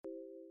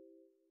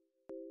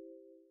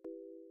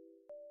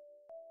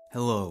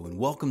Hello and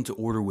welcome to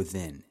Order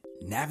Within,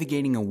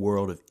 navigating a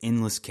world of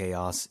endless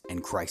chaos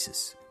and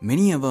crisis.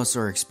 Many of us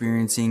are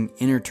experiencing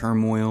inner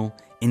turmoil,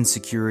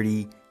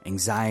 insecurity,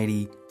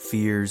 anxiety,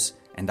 fears,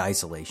 and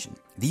isolation.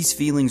 These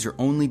feelings are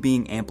only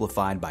being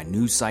amplified by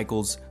news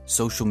cycles,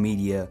 social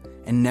media,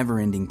 and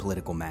never-ending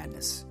political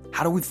madness.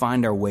 How do we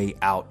find our way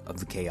out of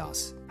the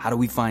chaos? How do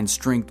we find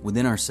strength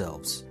within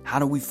ourselves? How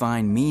do we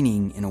find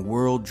meaning in a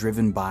world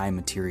driven by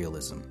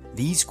materialism?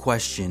 These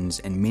questions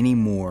and many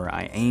more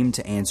I aim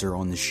to answer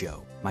on the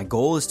show. My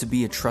goal is to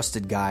be a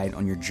trusted guide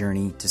on your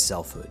journey to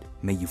selfhood.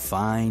 May you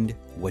find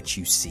what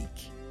you seek.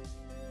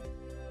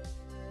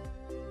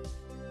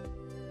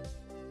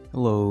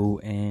 Hello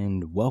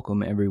and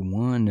welcome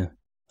everyone.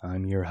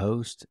 I'm your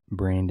host,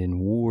 Brandon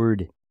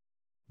Ward,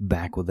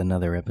 back with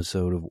another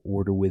episode of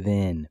Order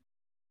Within.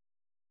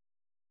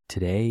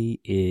 Today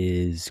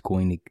is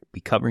going to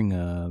be covering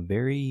a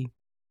very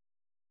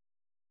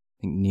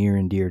near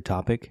and dear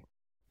topic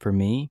for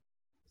me.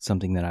 It's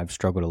something that I've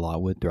struggled a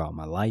lot with throughout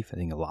my life. I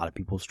think a lot of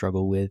people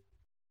struggle with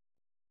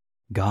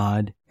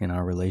God and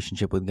our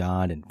relationship with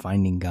God and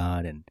finding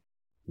God and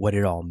what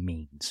it all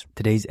means.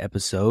 Today's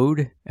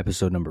episode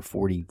number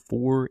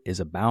 44, is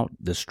about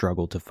the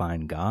struggle to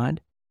find God.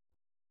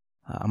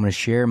 I'm going to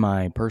share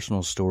my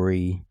personal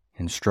story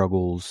and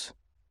struggles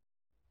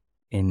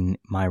in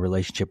my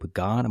relationship with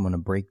God. I'm going to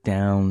break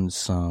down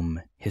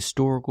some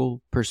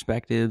historical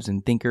perspectives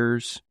and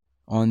thinkers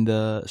on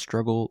the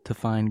struggle to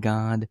find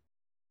God.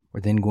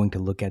 We're then going to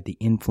look at the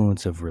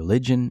influence of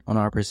religion on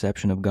our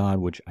perception of God,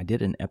 which I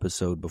did an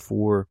episode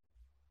before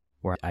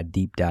where I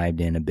deep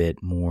dived in a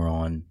bit more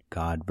on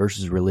God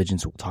versus religion,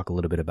 so we'll talk a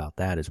little bit about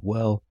that as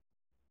well.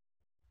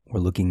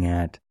 We're looking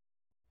at,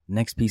 the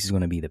next piece is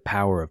going to be the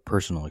power of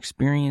personal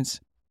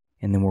experience,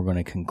 and then we're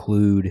going to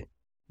conclude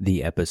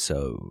the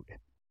episode.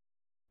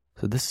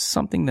 So this is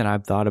something that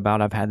I've thought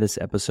about. I've had this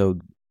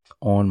episode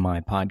on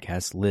my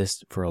podcast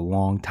list for a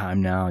long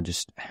time now. I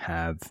just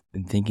have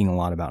been thinking a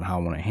lot about how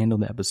I want to handle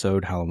the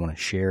episode, how I want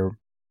to share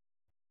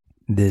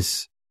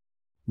this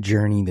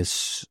journey,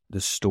 this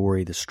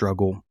story, the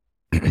struggle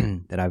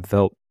that I've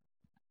felt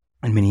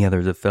and many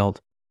others have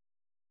felt.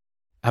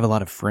 I have a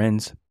lot of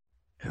friends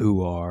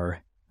who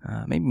are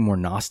maybe more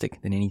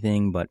Gnostic than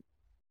anything, but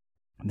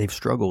they've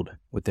struggled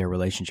with their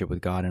relationship with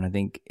God, and I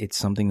think it's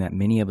something that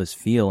many of us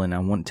feel, and I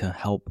want to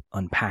help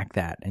unpack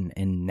that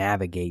and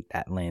navigate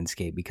that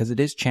landscape, because it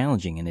is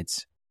challenging, and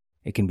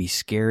it can be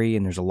scary,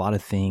 and there's a lot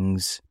of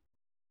things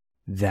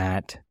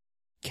that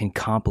can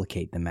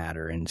complicate the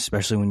matter, and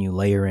especially when you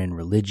layer in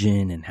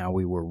religion and how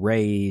we were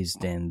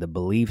raised and the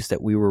beliefs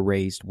that we were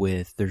raised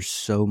with. There's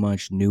so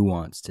much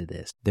nuance to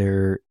this.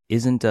 There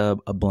isn't a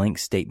blank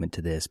statement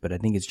to this, but I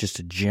think it's just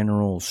a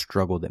general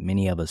struggle that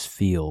many of us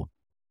feel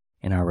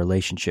in our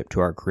relationship to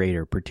our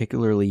Creator,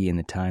 particularly in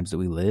the times that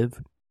we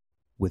live,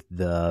 with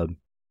the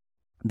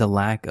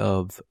lack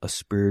of a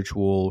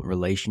spiritual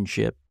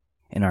relationship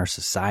in our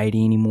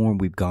society anymore.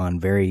 We've gone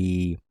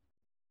very,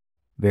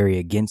 very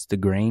against the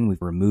grain.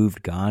 We've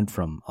removed God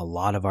from a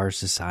lot of our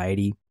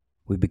society.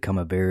 We've become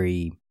a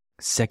very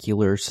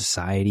secular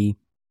society,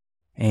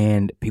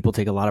 and people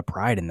take a lot of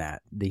pride in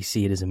that. They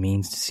see it as a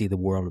means to see the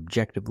world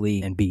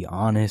objectively and be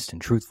honest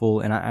and truthful,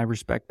 and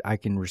I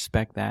can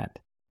respect that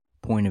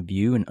point of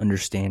view and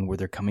understand where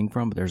they're coming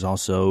from, but there's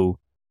also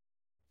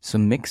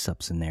some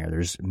mix-ups in there.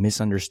 There's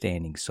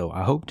misunderstandings. So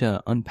I hope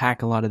to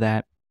unpack a lot of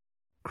that,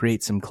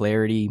 create some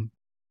clarity,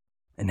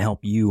 and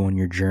help you on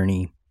your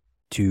journey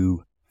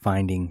to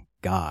finding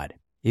God,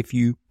 if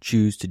you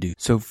choose to do.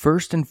 So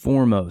first and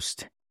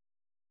foremost,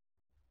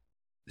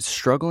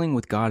 struggling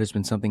with God has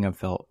been something I've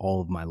felt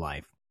all of my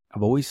life.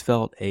 I've always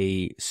felt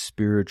a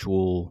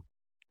spiritual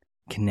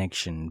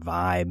connection,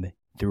 vibe,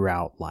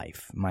 throughout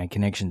life. My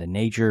connection to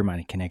nature,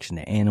 my connection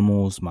to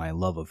animals, my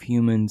love of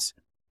humans,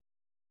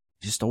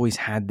 just always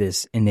had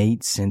this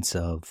innate sense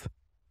of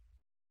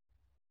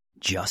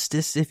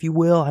justice, if you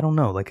will. I don't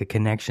know, like a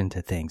connection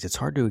to things. It's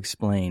hard to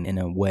explain in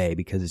a way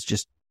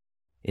because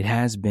it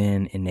has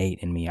been innate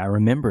in me. I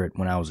remember it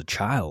when I was a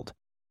child,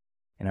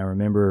 and I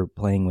remember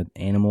playing with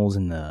animals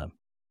in the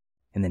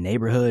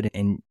neighborhood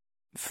and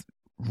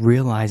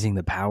realizing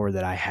the power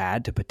that I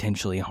had to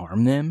potentially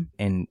harm them,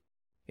 and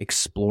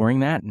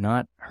exploring that,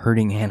 not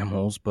hurting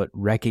animals, but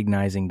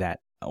recognizing that,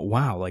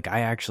 wow, like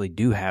I actually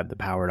do have the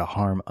power to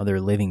harm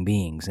other living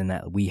beings, and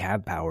that we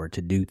have power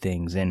to do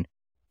things and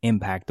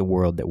impact the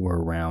world that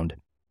we're around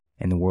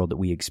and the world that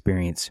we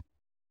experience.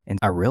 And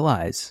I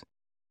realized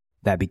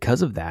that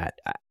because of that,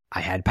 I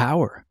had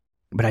power,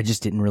 but I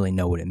just didn't really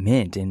know what it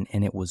meant, and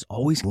it was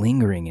always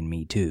lingering in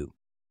me too.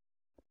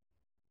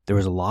 There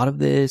was a lot of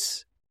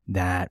this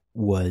that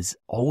was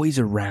always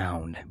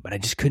around, but I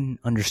just couldn't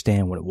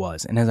understand what it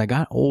was. And as I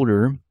got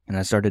older and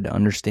I started to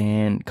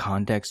understand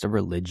context of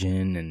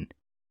religion and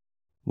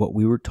what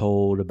we were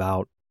told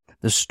about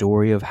the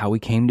story of how we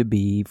came to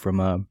be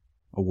from a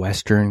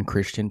Western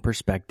Christian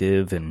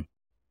perspective, and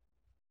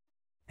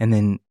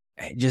then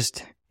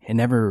it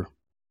never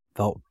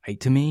felt right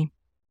to me.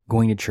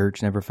 Going to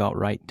church never felt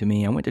right to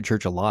me. I went to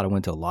church a lot. I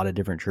went to a lot of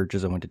different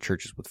churches. I went to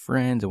churches with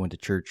friends. I went to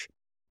church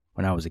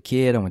when I was a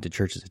kid. I went to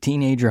church as a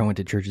teenager. I went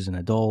to church as an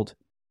adult.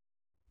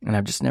 And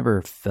I've just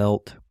never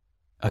felt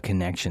a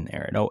connection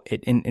there.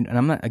 And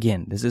I'm not,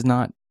 again, this is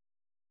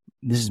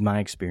my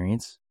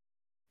experience.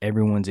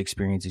 Everyone's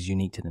experience is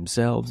unique to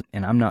themselves.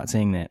 And I'm not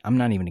saying that, I'm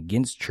not even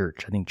against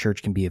church. I think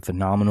church can be a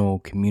phenomenal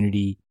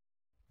community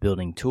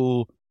building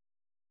tool.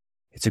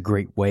 It's a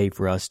great way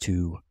for us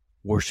to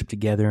worship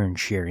together and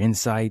share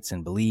insights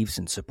and beliefs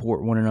and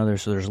support one another.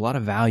 So there's a lot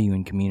of value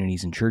in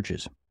communities and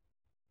churches.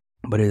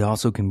 But it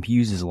also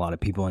confuses a lot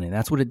of people, and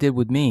that's what it did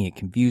with me. It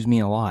confused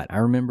me a lot. I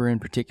remember in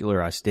particular,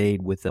 I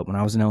stayed with, when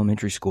I was in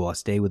elementary school, I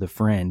stayed with a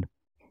friend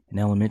in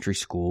elementary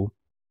school.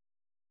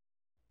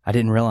 I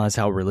didn't realize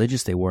how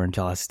religious they were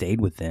until I stayed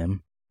with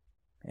them.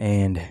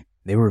 And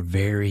they were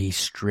very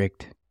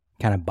strict,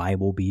 kind of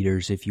Bible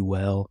beaters, if you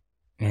will.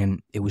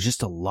 And it was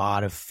just a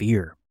lot of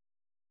fear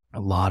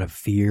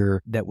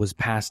that was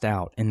passed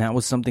out. And that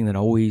was something that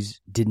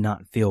always did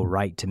not feel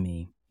right to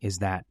me, is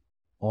that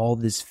all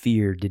this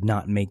fear did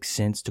not make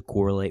sense to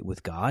correlate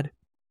with God.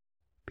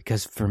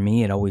 Because for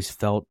me,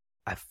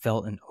 I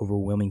felt an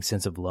overwhelming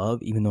sense of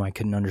love, even though I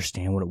couldn't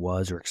understand what it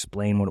was or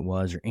explain what it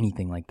was or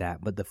anything like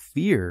that. But the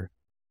fear,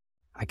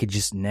 I could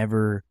just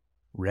never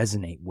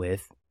resonate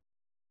with.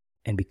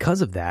 And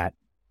because of that,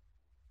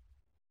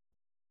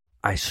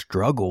 I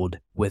struggled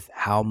with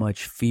how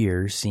much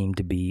fear seemed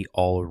to be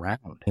all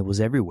around. It was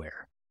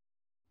everywhere,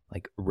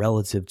 like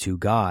relative to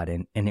God.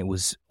 And it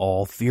was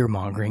all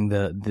fear-mongering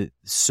the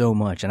so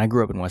much. And I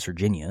grew up in West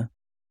Virginia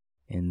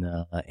in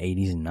the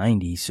 80s and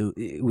 90s. So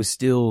it was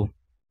still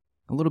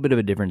a little bit of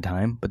a different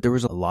time, but there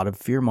was a lot of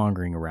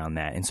fear-mongering around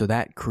that. And so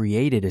that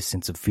created a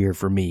sense of fear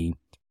for me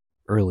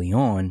early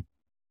on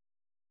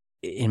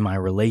in my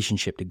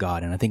relationship to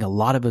God. And I think a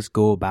lot of us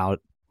go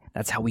about,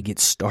 that's how we get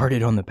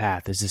started on the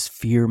path, is this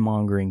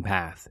fear-mongering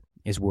path,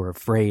 is we're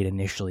afraid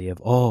initially of,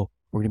 we're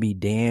going to be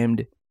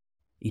damned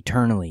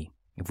eternally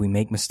if we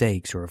make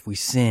mistakes or if we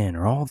sin,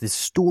 or all the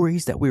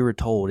stories that we were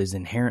told is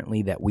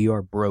inherently that we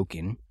are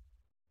broken,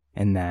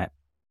 and that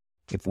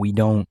if we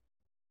don't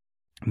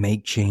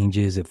make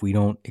changes, if we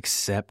don't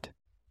accept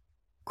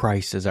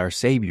Christ as our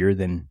Savior,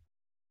 then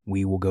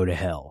we will go to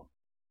hell.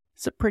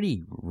 It's a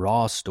pretty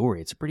raw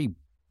story. It's a pretty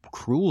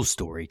cruel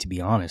story, to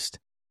be honest.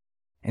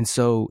 And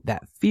so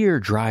that fear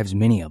drives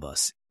many of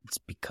us. It's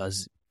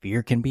because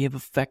fear can be an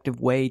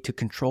effective way to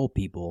control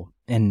people.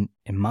 And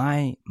in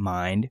my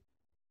mind,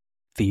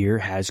 fear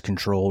has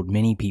controlled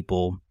many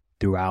people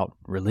throughout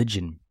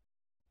religion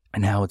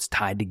and how it's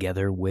tied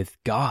together with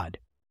God.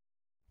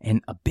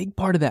 And a big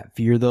part of that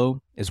fear,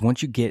 though, is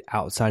once you get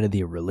outside of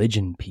the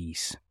religion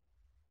piece,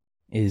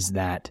 is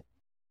that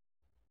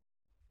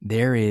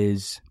there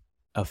is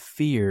a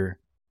fear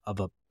of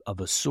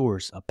a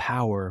source, a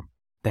power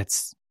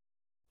that's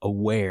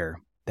aware,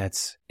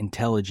 that's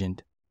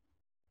intelligent,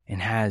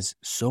 and has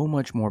so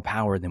much more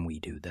power than we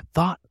do. The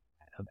thought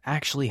of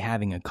actually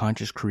having a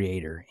conscious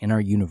creator in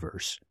our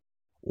universe,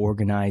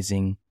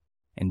 organizing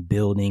and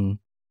building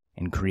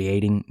and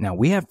creating. Now,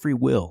 we have free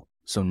will,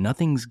 so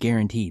nothing's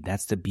guaranteed.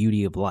 That's the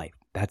beauty of life.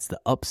 That's the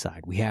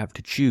upside. We have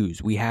to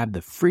choose. We have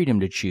the freedom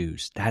to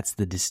choose. That's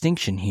the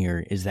distinction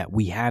here, is that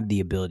we have the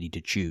ability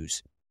to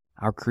choose.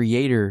 Our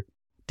creator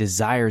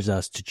desires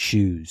us to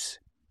choose.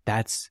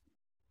 That's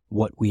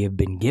what we have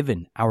been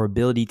given, our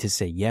ability to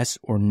say yes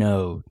or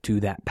no to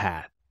that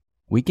path.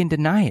 We can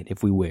deny it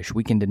if we wish.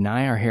 We can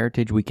deny our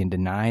heritage. We can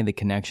deny the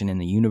connection in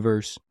the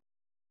universe.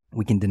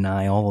 We can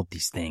deny all of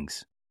these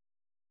things.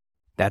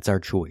 That's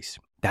our choice.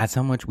 That's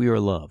how much we are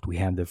loved. We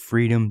have the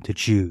freedom to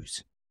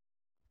choose.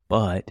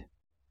 But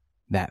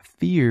that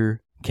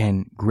fear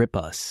can grip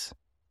us,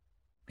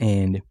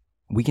 and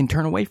we can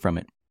turn away from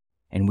it.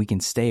 And we can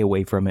stay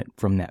away from it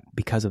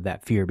because of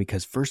that fear.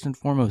 Because first and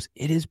foremost,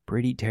 it is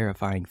pretty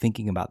terrifying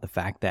thinking about the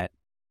fact that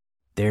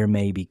there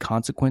may be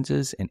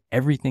consequences, and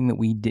everything that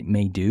we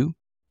may do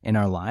in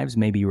our lives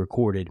may be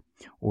recorded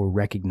or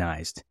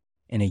recognized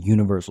in a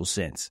universal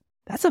sense.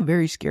 That's a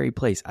very scary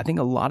place. I think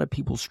a lot of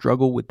people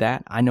struggle with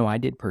that. I know I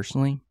did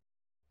personally.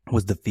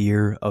 Was the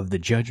fear of the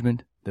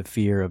judgment, the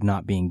fear of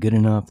not being good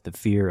enough, the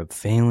fear of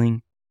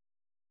failing.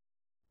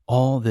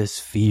 All this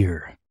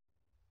fear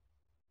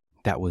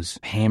that was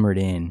hammered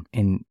in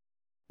and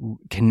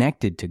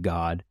connected to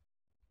God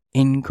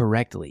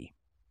incorrectly.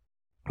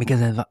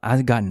 Because as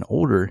I've gotten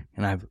older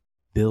and I've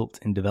built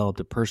and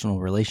developed a personal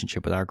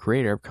relationship with our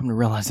Creator, I've come to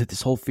realize that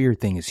this whole fear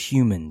thing is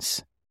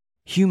humans.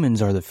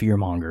 Humans are the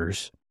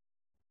fearmongers.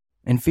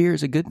 And fear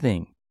is a good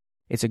thing.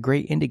 It's a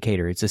great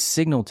indicator. It's a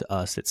signal to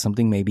us that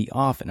something may be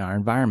off in our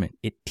environment.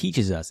 It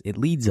teaches us. It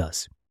leads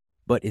us.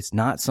 But it's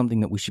not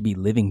something that we should be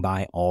living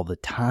by all the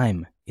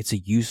time. It's a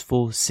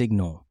useful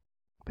signal.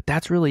 But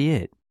that's really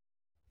it.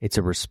 It's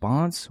a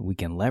response. We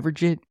can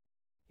leverage it.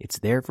 It's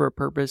there for a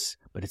purpose,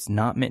 but it's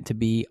not meant to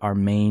be our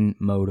main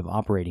mode of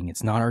operating.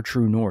 It's not our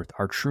true north.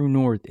 Our true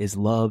north is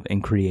love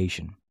and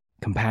creation,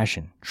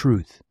 compassion,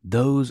 truth.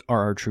 Those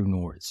are our true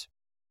norths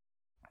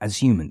as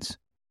humans.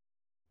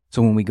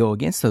 So when we go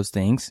against those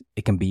things,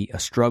 it can be a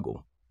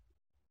struggle.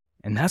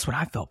 And that's what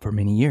I felt for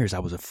many years. I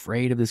was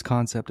afraid of this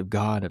concept of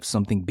God, of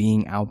something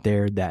being out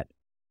there that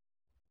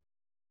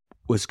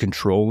was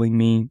controlling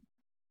me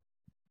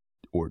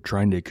or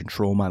trying to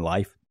control my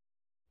life.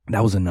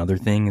 That was another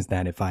thing, is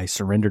that if I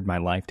surrendered my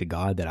life to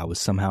God, that I was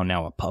somehow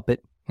now a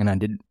puppet, and I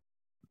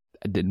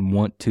didn't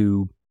want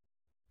to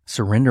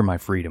surrender my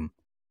freedom.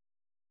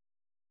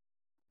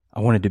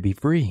 I wanted to be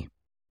free.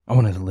 I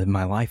wanted to live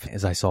my life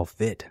as I saw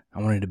fit. I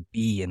wanted to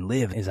be and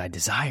live as I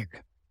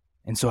desired.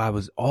 And so I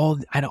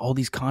had all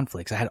these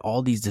conflicts. I had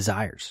all these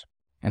desires,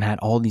 and I had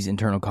all these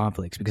internal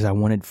conflicts because I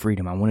wanted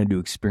freedom. I wanted to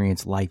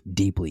experience life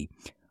deeply.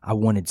 I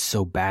wanted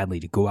so badly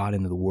to go out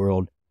into the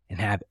world and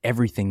have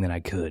everything that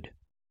I could.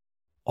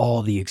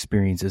 All the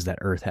experiences that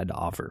earth had to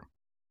offer.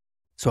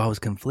 So I was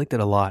conflicted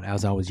a lot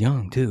as I was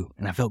young too.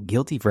 And I felt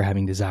guilty for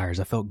having desires.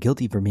 I felt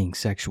guilty for being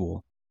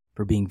sexual,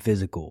 for being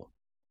physical,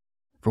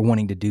 for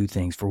wanting to do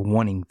things, for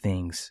wanting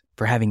things,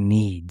 for having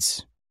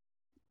needs.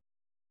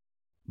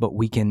 But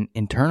we can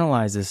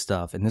internalize this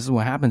stuff. And this is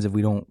what happens if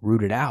we don't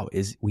root it out,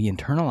 is we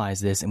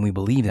internalize this and we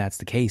believe that's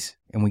the case.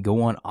 And we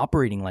go on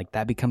operating like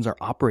that becomes our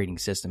operating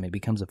system. It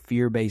becomes a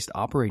fear-based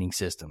operating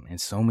system.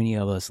 And so many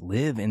of us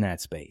live in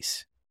that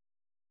space.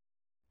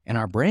 And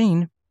our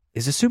brain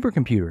is a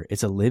supercomputer.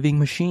 It's a living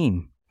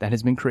machine that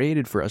has been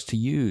created for us to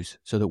use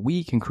so that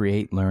we can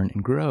create, learn,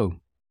 and grow.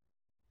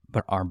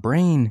 But our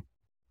brain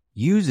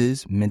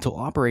uses mental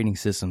operating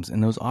systems,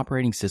 and those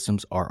operating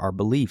systems are our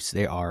beliefs.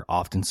 They are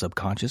often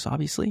subconscious,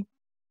 obviously,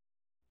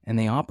 and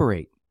they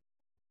operate.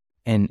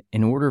 And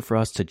in order for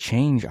us to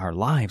change our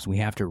lives, we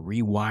have to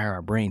rewire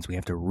our brains. We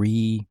have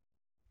to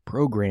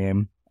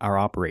reprogram our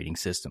operating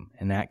system.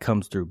 And that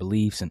comes through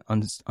beliefs and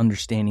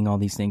understanding all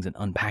these things and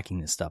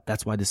unpacking this stuff.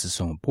 That's why this is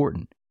so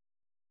important.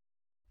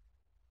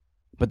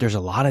 But there's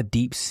a lot of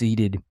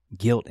deep-seated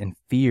guilt and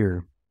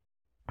fear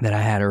that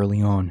I had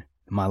early on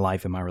in my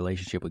life and my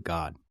relationship with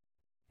God.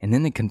 And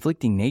then the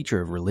conflicting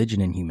nature of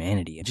religion and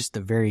humanity, and just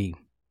the very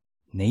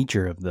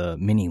nature of the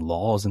many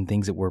laws and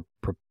things that were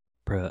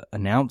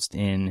announced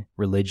in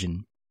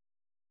religion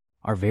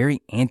are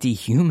very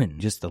anti-human.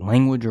 Just the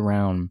language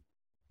around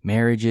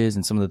marriages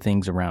and some of the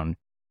things around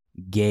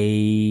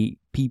gay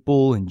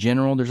people in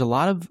general. There's a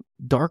lot of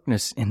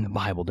darkness in the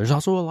Bible. There's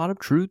also a lot of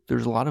truth.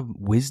 There's a lot of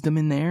wisdom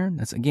in there.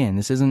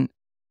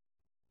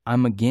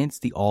 I'm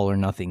against the all or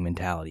nothing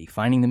mentality.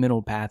 Finding the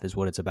middle path is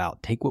what it's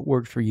about. Take what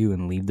works for you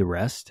and leave the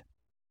rest.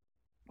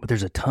 But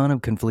there's a ton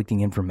of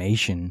conflicting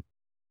information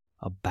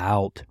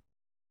about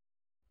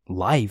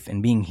life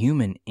and being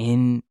human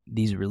in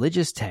these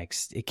religious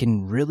texts. It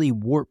can really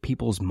warp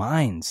people's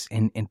minds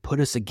and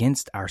put us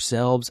against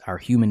ourselves, our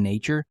human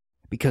nature,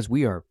 because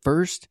we are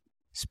first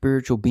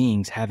spiritual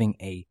beings having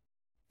a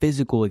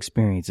physical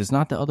experience. It's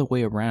not the other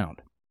way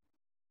around.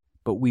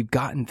 But we've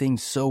gotten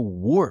things so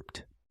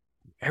warped.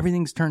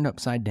 Everything's turned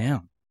upside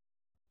down.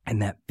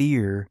 And that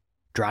fear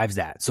drives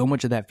that. So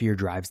much of that fear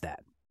drives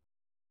that.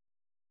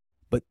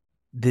 But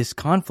this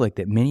conflict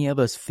that many of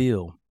us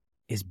feel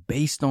is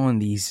based on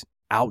these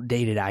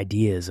outdated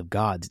ideas of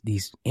God,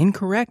 these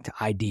incorrect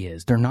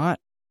ideas. They're not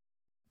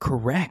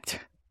correct.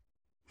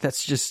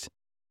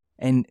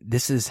 And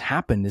this has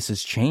happened. This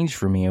has changed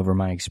for me over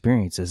my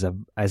experience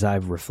as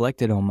I've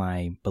reflected on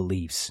my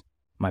beliefs,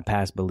 my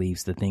past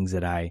beliefs, the things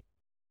that I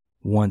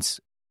once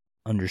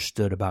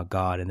understood about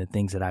God and the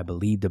things that I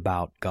believed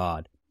about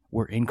God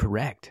were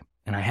incorrect.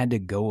 And I had to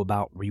go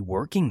about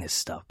reworking this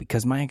stuff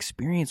because my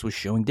experience was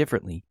showing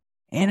differently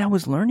and I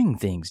was learning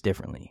things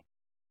differently.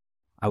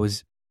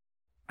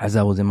 As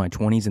I was in my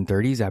 20s and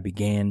 30s, I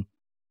began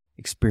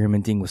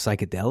experimenting with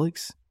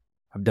psychedelics.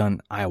 I've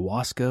done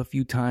ayahuasca a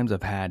few times.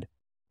 I've had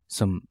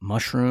some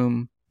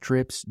mushroom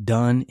trips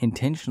done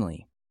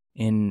intentionally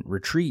in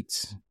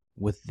retreats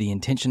with the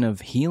intention of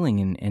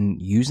healing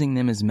and using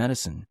them as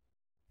medicine.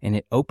 And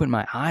it opened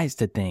my eyes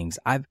to things.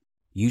 I've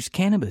used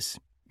cannabis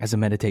as a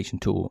meditation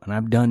tool, and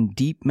I've done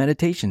deep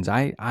meditations.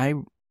 I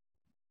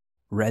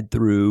read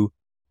through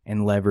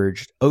and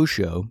leveraged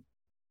Osho,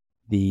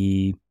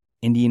 the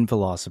Indian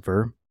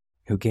philosopher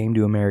who came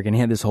to America, and he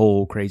had this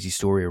whole crazy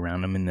story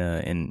around him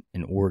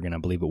in Oregon, I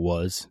believe it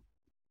was.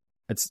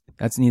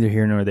 That's neither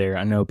here nor there.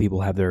 I know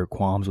people have their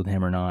qualms with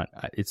him or not.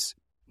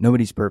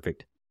 Nobody's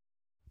perfect.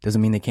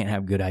 Doesn't mean they can't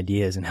have good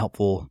ideas and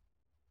helpful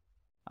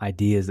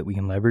ideas that we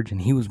can leverage,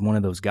 and he was one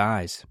of those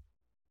guys.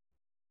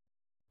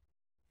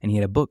 And he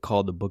had a book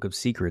called The Book of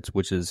Secrets,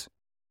 which is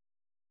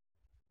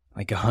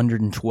like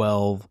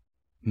 112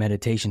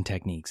 meditation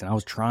techniques. And I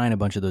was trying a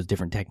bunch of those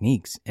different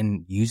techniques.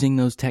 And using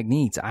those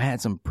techniques, I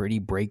had some pretty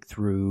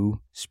breakthrough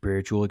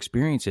spiritual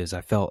experiences.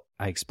 I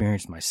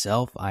experienced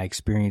myself. I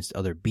experienced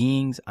other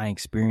beings. I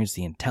experienced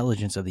the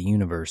intelligence of the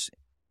universe,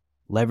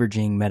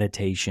 leveraging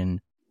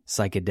meditation,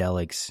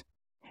 psychedelics,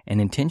 and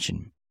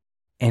intention.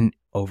 And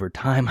over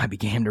time, I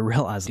began to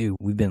realize, dude,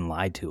 we've been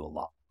lied to a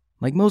lot.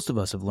 Like most of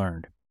us have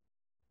learned.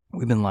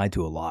 We've been lied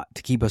to a lot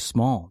to keep us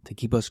small, to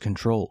keep us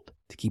controlled,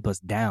 to keep us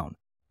down.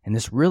 And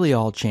this really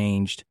all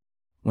changed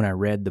when I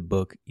read the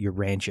book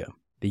Urantia,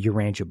 the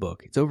Urantia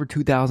book. It's over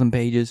 2,000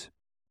 pages.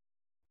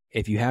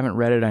 If you haven't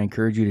read it, I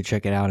encourage you to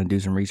check it out and do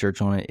some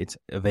research on it. It's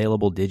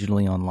available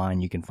digitally online.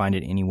 You can find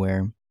it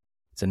anywhere.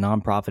 It's a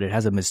nonprofit. It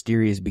has a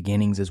mysterious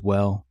beginnings as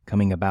well,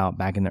 coming about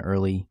back in the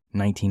early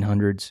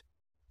 1900s.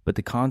 But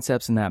the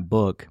concepts in that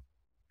book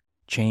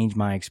changed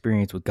my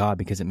experience with God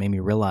because it made me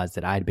realize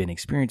that I had been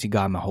experiencing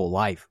God my whole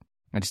life.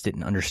 I just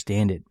didn't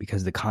understand it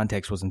because the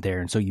context wasn't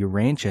there. And so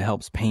Urantia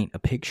helps paint a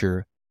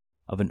picture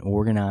of an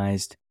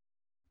organized,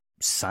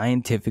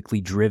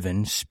 scientifically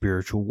driven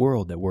spiritual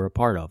world that we're a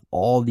part of.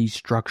 All these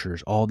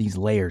structures, all these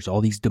layers,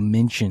 all these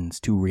dimensions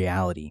to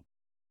reality,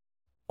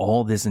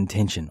 all this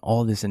intention,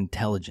 all this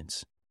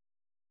intelligence.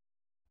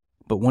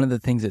 But one of the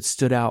things that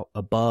stood out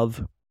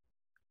above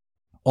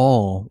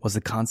all was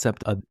the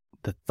concept of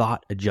the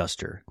thought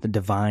adjuster, the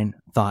divine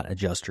thought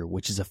adjuster,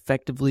 which is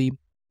effectively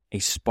a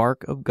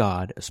spark of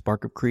God, a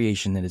spark of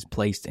creation that is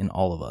placed in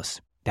all of us.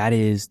 That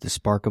is the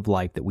spark of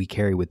life that we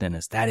carry within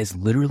us. That is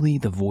literally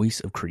the voice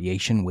of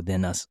creation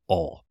within us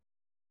all.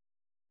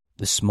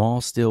 The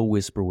small, still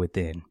whisper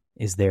within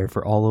is there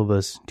for all of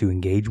us to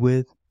engage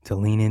with, to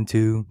lean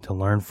into, to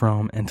learn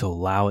from, and to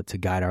allow it to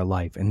guide our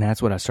life. And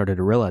that's what I started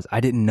to realize.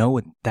 I didn't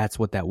know that's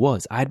what that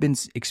was. I'd been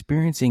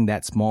experiencing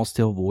that small,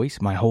 still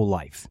voice my whole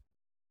life.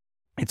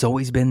 It's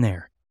always been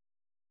there.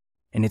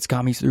 And it's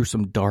got me through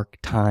some dark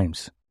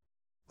times,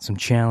 some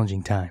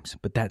challenging times.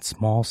 But that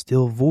small,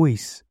 still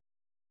voice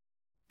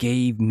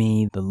gave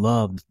me the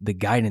love, the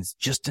guidance,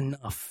 just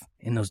enough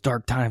in those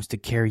dark times to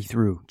carry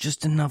through,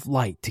 just enough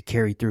light to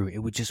carry through. It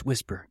would just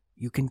whisper,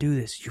 you can do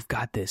this. You've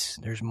got this.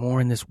 There's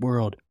more in this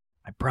world.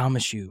 I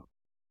promise you.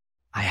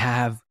 I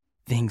have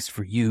things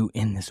for you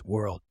in this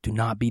world. Do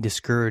not be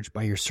discouraged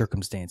by your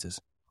circumstances.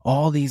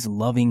 All these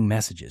loving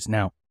messages.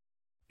 Now,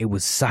 it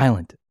was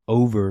silent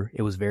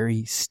it was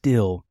very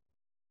still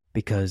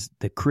because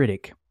the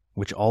critic,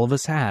 which all of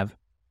us have,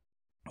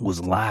 was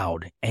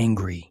loud,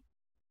 angry,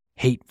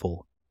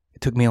 hateful.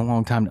 It took me a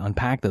long time to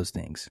unpack those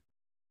things.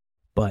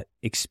 But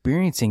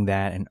experiencing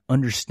that and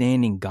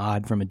understanding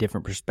God from a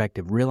different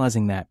perspective,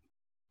 realizing that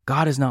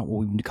God is not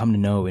what we've come to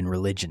know in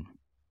religion.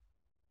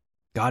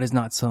 God is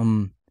not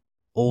some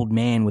old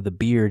man with a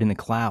beard in the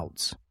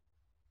clouds.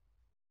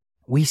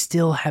 We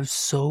still have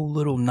so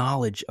little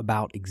knowledge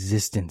about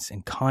existence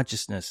and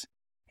consciousness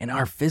and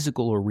our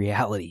physical or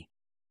reality.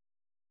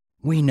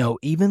 We know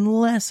even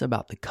less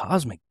about the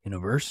cosmic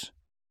universe.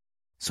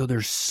 So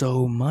there's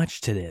so much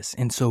to this.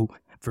 And so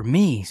for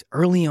me,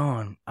 early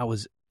on, I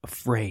was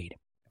afraid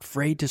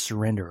to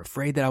surrender,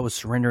 afraid that I was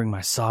surrendering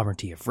my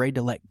sovereignty, afraid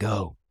to let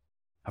go,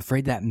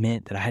 afraid that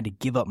meant that I had to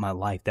give up my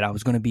life, that I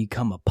was going to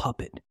become a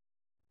puppet,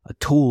 a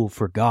tool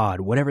for God,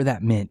 whatever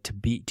that meant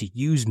to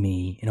use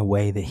me in a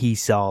way that he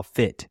saw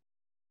fit.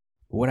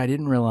 But what I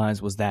didn't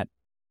realize was that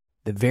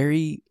the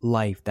very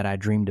life that I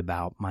dreamed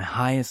about, my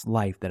highest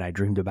life that I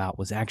dreamed about,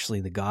 was actually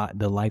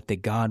the life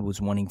that God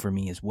was wanting for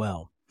me as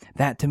well.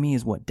 That to me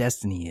is what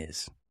destiny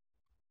is.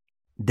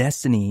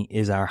 Destiny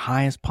is our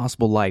highest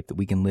possible life that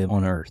we can live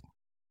on earth.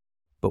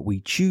 But we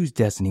choose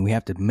destiny. We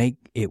have to make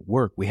it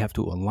work. We have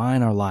to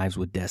align our lives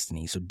with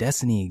destiny. So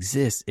destiny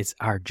exists. It's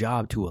our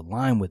job to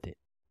align with it.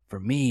 For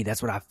me,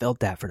 that's what I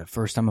felt that for the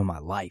first time in my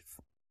life.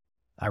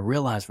 I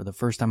realized for the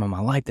first time in my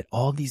life that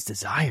all these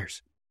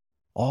desires,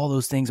 all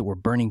those things that were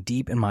burning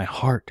deep in my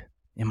heart,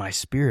 in my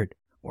spirit,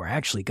 were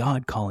actually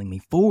God calling me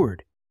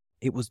forward.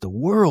 It was the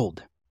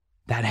world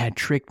that had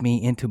tricked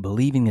me into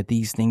believing that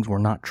these things were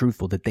not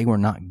truthful, that they were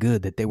not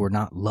good, that they were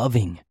not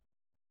loving.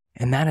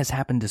 And that has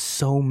happened to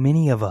so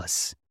many of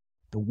us.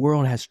 The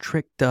world has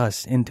tricked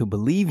us into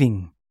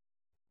believing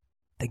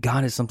that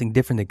God is something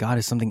different, that God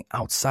is something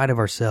outside of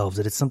ourselves,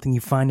 that it's something you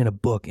find in a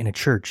book, in a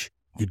church.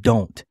 You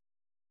don't.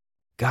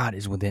 God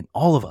is within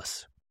all of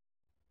us.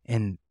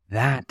 And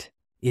that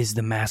is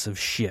the massive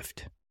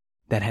shift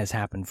that has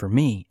happened for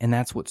me. And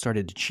that's what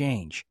started to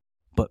change.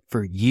 But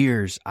for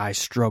years, I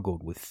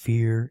struggled with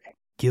fear and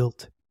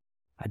guilt.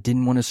 I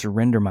didn't want to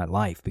surrender my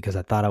life because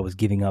I thought I was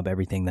giving up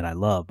everything that I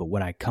loved. But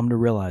what I come to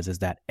realize is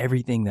that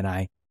everything that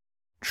I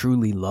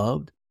truly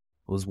loved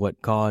was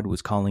what God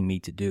was calling me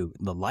to do.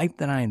 The life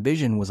that I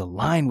envisioned was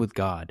aligned with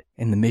God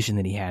and the mission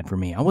that he had for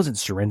me. I wasn't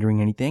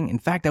surrendering anything. In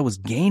fact, I was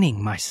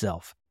gaining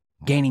myself,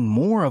 gaining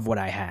more of what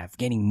I have,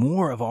 gaining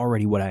more of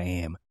already what I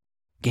am,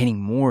 gaining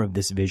more of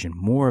this vision,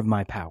 more of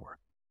my power.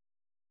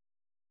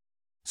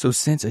 So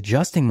since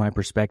adjusting my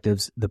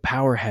perspectives, the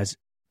power has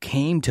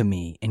came to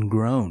me and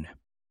grown.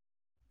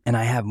 And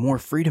I have more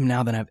freedom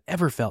now than I've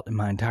ever felt in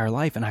my entire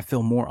life. And I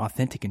feel more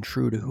authentic and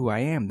true to who I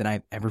am than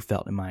I've ever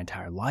felt in my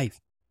entire life.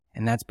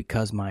 And that's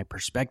because my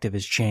perspective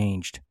has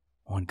changed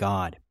on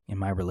God and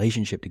my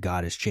relationship to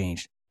God has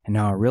changed. And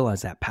now I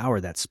realize that power,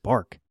 that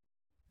spark,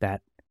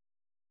 that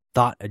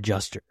thought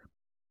adjuster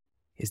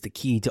is the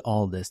key to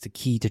all this, the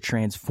key to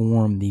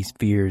transform these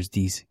fears,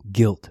 these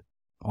guilt,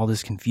 all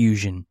this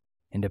confusion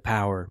into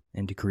power,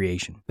 into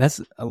creation. That's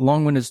a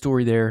long-winded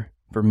story there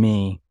for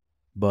me,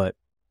 but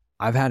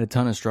I've had a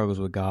ton of struggles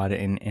with God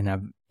and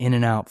I've in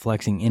and out,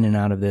 flexing in and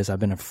out of this. I've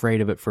been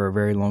afraid of it for a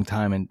very long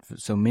time. And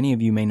so many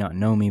of you may not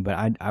know me,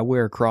 but I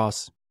wear a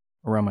cross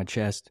around my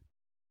chest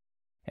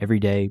every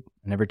day.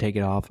 I never take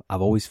it off.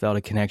 I've always felt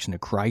a connection to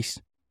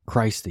Christ.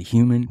 Christ the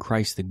human,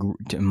 Christ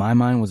in my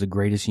mind was the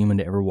greatest human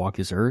to ever walk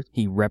this earth.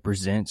 He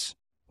represents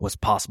what's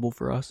possible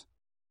for us.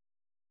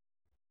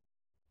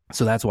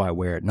 So that's why I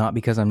wear it. Not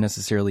because I'm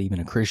necessarily even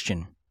a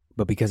Christian,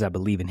 but because I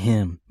believe in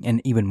him.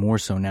 And even more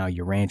so now,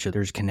 Urantia,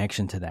 there's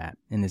connection to that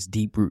and this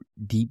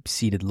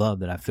deep-seated love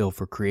that I feel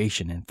for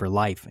creation and for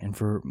life and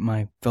for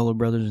my fellow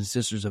brothers and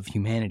sisters of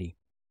humanity.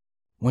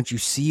 Once you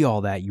see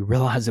all that, you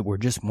realize that we're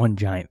just one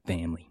giant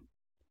family.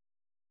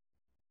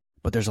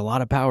 But there's a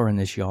lot of power in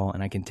this, y'all,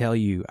 and I can tell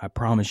you, I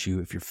promise you,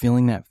 if you're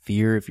feeling that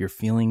fear, if you're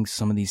feeling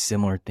some of these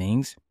similar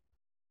things,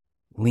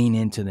 lean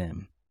into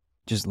them.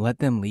 Just let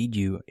them lead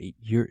you.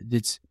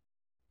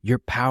 Your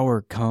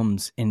power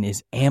comes and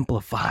is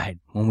amplified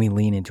when we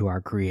lean into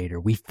our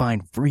Creator. We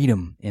find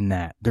freedom in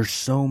that. There's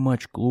so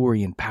much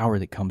glory and power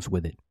that comes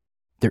with it.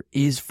 There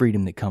is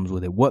freedom that comes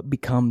with it.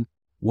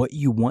 What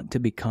you want to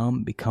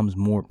become becomes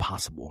more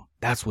possible.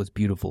 That's what's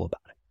beautiful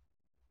about it.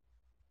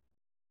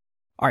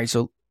 All right,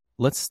 so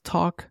let's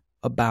talk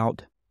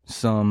about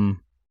some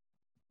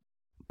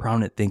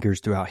prominent thinkers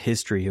throughout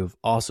history who have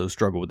also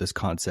struggled with this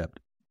concept.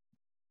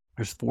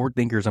 There's 4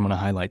 thinkers I'm going to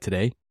highlight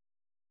today.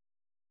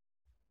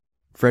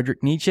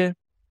 Friedrich Nietzsche,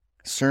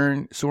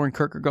 Soren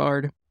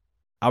Kierkegaard,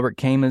 Albert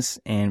Camus,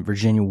 and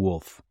Virginia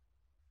Woolf.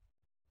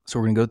 So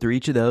we're going to go through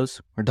each of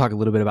those. We're going to talk a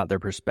little bit about their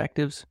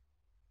perspectives.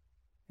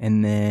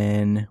 And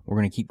then we're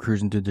going to keep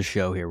cruising through the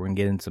show here. We're going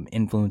to get in some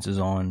influences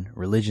on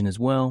religion as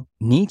well.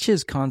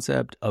 Nietzsche's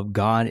concept of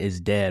God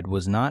is dead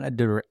was not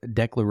a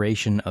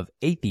declaration of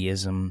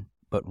atheism,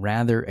 but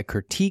rather a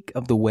critique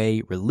of the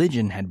way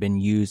religion had been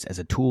used as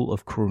a tool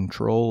of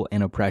control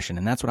and oppression.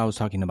 And that's what I was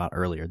talking about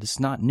earlier. This is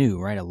not new,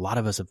 right? A lot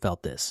of us have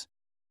felt this.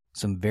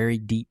 Some very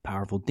deep,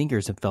 powerful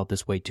thinkers have felt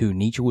this way too.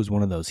 Nietzsche was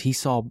one of those. He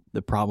saw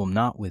the problem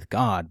not with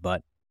God,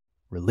 but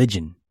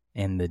religion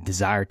and the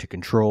desire to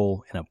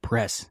control and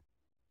oppress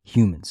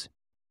humans.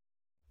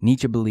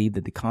 Nietzsche believed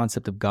that the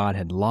concept of God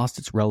had lost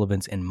its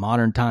relevance in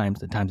modern times,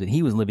 the times that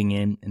he was living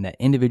in, and that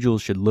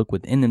individuals should look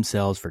within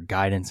themselves for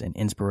guidance and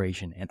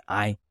inspiration. And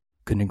I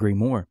couldn't agree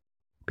more,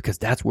 because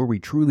that's where we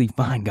truly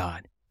find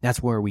God.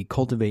 That's where we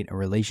cultivate a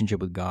relationship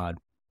with God,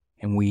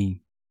 and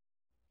we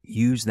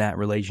use that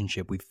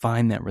relationship. We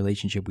find that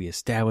relationship. We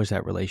establish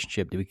that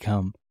relationship to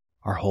become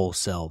our whole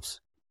selves,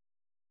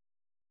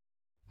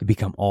 to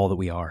become all that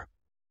we are.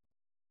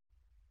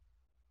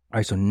 All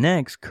right, so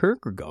next,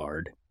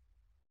 Kierkegaard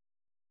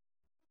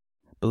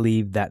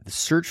believed that the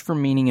search for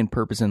meaning and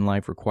purpose in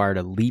life required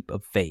a leap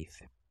of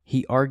faith.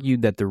 He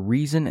argued that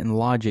reason and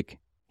logic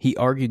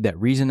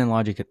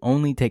could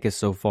only take us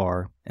so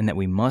far, and that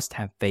we must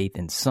have faith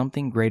in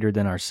something greater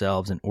than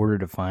ourselves in order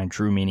to find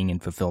true meaning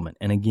and fulfillment.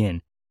 And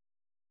again,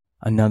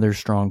 another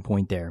strong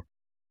point there.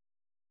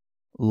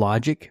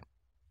 Logic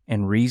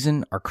and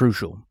reason are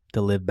crucial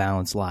to live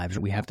balanced lives.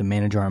 We have to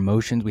manage our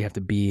emotions. We have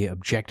to be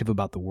objective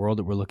about the world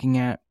that we're looking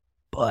at.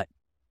 But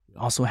we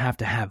also have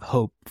to have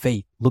hope,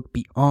 faith, look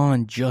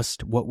beyond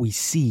just what we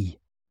see.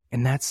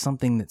 And that's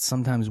something that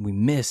sometimes we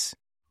miss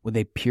with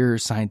a pure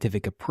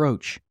scientific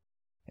approach,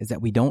 is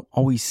that we don't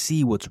always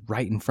see what's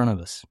right in front of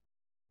us.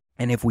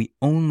 And if we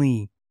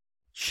only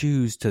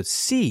choose to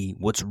see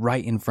what's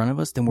right in front of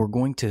us, then we're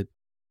going to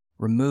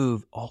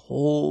remove a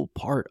whole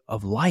part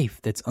of life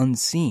that's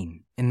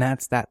unseen. And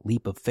that's that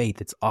leap of faith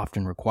that's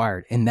often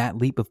required. And that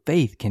leap of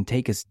faith can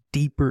take us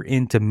deeper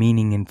into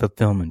meaning and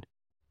fulfillment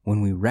when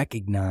we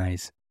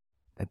recognize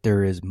that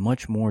there is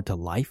much more to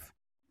life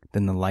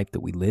than the life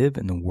that we live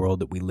and the world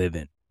that we live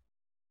in.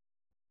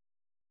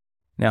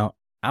 Now,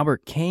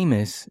 Albert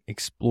Camus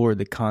explored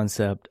the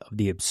concept of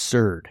the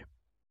absurd,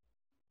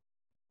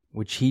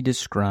 which he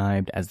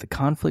described as the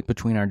conflict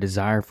between our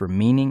desire for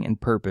meaning and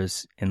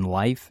purpose in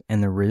life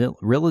and the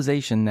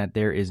realization that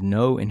there is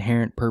no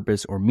inherent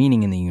purpose or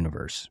meaning in the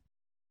universe.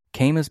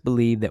 Camus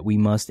believed that we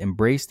must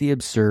embrace the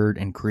absurd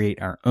and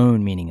create our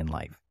own meaning in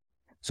life.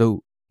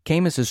 So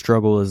Camus's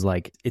struggle is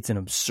like, it's an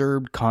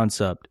absurd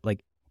concept.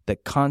 Like, the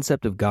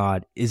concept of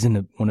God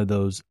isn't one of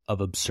those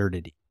of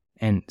absurdity.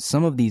 And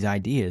some of these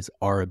ideas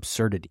are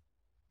absurdity,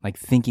 like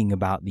thinking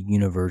about the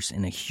universe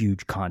in a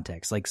huge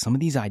context. Like, some of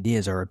these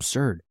ideas are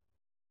absurd.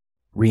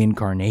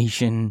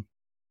 Reincarnation,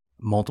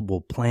 multiple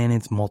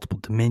planets, multiple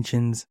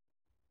dimensions,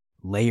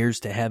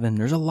 layers to heaven.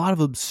 There's a lot of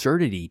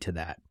absurdity to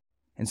that.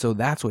 And so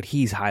that's what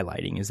he's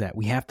highlighting, is that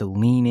we have to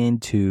lean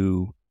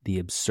into the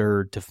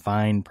absurd to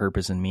find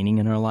purpose and meaning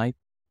in our life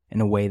in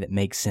a way that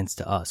makes sense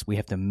to us. We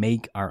have to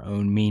make our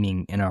own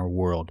meaning in our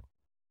world.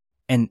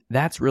 And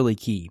that's really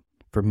key.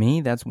 For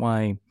me, that's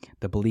why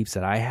the beliefs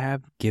that I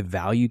have give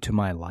value to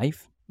my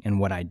life and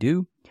what I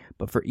do.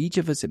 But for each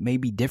of us, it may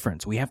be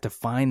different. So we have to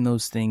find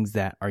those things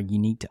that are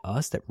unique to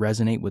us, that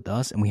resonate with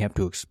us, and we have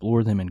to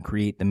explore them and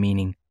create the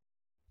meaning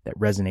that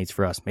resonates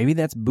for us. Maybe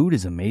that's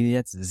Buddhism. Maybe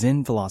that's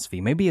Zen philosophy.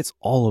 Maybe it's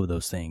all of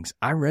those things.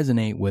 I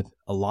resonate with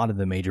a lot of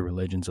the major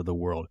religions of the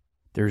world.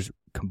 There's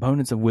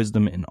components of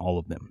wisdom in all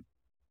of them.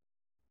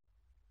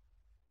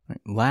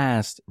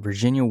 Last,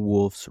 Virginia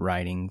Woolf's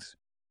writings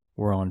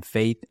were on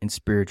faith and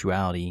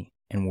spirituality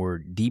and were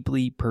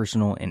deeply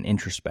personal and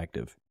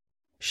introspective.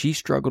 She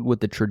struggled with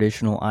the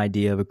traditional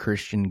idea of a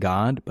Christian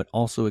God, but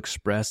also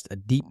expressed a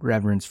deep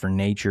reverence for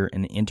nature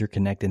and the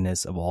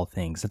interconnectedness of all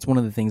things. That's one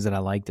of the things that I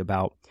liked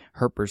about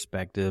her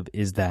perspective,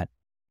 is that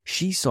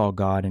she saw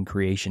God in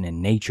creation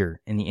and nature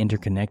and the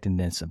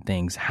interconnectedness of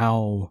things,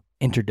 how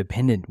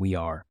interdependent we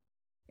are,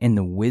 and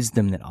the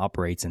wisdom that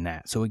operates in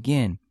that. So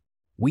again,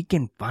 we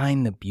can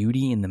find the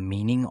beauty and the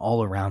meaning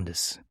all around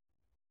us,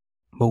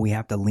 but we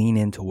have to lean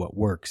into what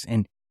works.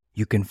 And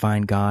you can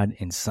find God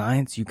in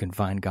science, you can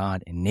find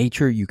God in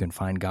nature, you can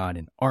find God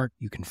in art,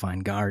 you can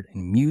find God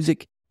in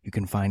music, you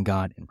can find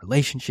God in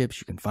relationships,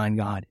 you can find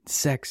God in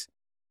sex.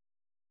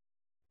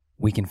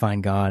 We can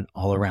find God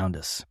all around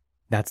us.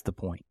 That's the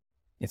point.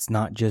 It's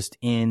not just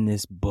in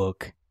this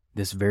book,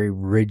 this very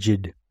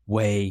rigid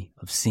way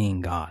of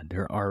seeing God.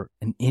 There are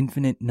an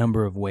infinite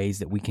number of ways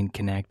that we can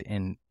connect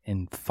and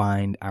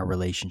find our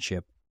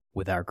relationship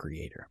with our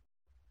Creator.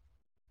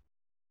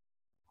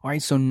 All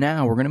right, so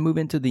now we're going to move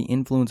into the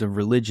influence of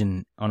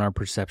religion on our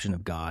perception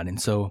of God. And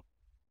so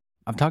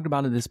I've talked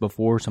about this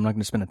before, so I'm not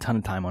going to spend a ton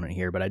of time on it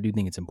here, but I do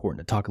think it's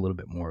important to talk a little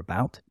bit more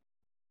about.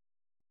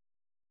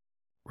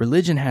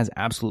 Religion has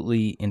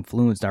absolutely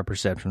influenced our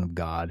perception of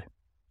God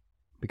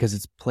because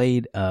it's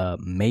played a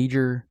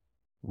major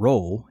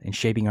role in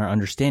shaping our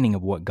understanding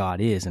of what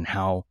God is and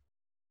how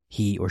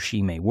He or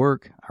she may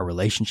work, our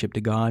relationship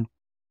to God.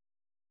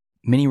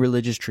 Many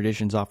religious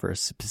traditions offer a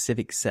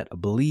specific set of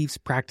beliefs,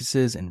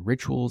 practices, and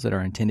rituals that are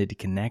intended to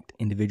connect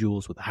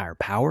individuals with a higher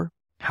power.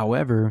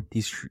 However,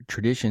 these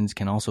traditions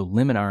can also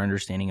limit our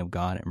understanding of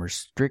God and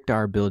restrict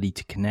our ability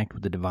to connect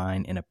with the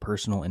divine in a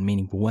personal and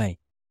meaningful way.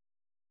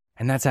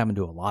 And that's happened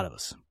to a lot of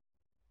us.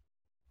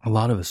 A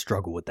lot of us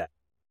struggle with that.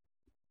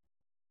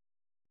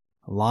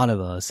 A lot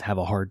of us have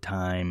a hard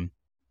time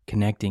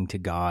connecting to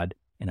God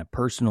in a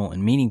personal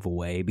and meaningful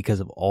way because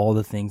of all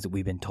the things that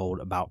we've been told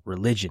about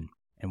religion.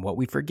 And what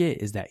we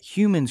forget is that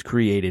humans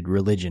created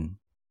religion.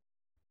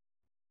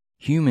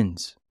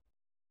 Humans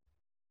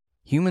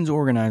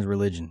organize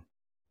religion.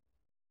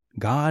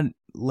 God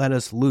let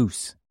us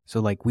loose.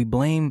 So we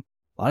blame,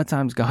 a lot of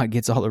times God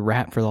gets all the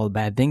rap for all the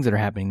bad things that are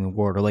happening in the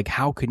world. Or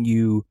how could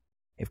you,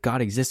 if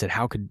God existed,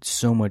 how could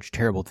so much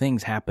terrible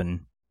things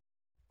happen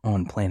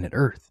on planet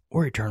Earth?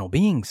 We're eternal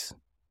beings.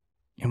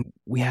 And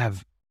we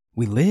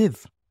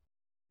live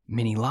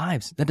many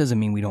lives. That doesn't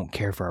mean we don't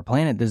care for our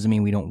planet. Doesn't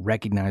mean we don't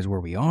recognize where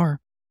we are.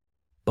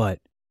 But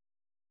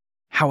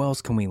how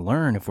else can we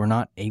learn if we're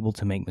not able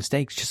to make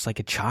mistakes? Just like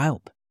a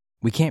child.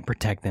 We can't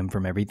protect them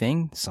from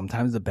everything.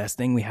 Sometimes the best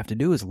thing we have to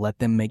do is let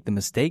them make the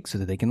mistakes so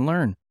that they can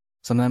learn.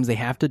 Sometimes they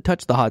have to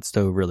touch the hot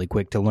stove really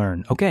quick to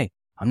learn. Okay,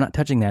 I'm not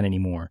touching that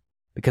anymore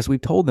because we've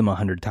told them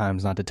 100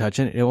 times not to touch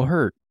it. It will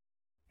hurt.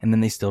 And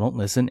then they still don't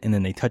listen, and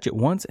then they touch it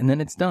once, and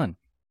then it's done.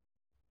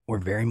 We're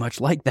very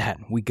much like that.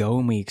 We go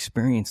and we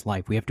experience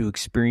life. We have to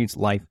experience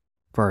life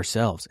for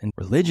ourselves. And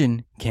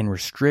religion can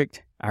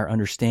restrict our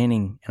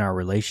understanding and our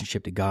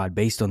relationship to God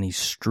based on these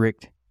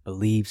strict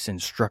beliefs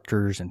and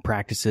structures and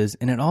practices.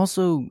 And it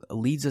also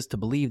leads us to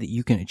believe that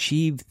you can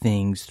achieve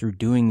things through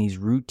doing these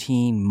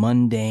routine,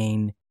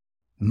 mundane,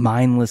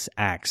 mindless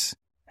acts.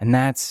 And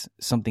that's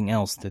something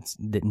else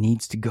that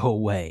needs to go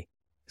away.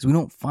 Because we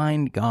don't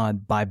find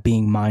God by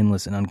being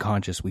mindless and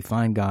unconscious. We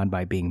find God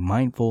by being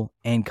mindful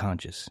and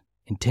conscious,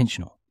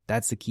 intentional.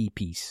 That's the key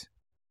piece.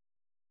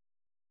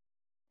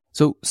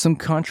 So some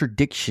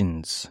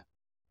contradictions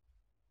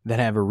that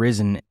have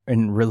arisen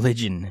in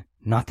religion.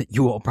 Not that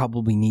you all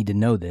probably need to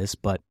know this,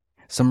 but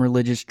some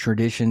religious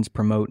traditions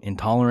promote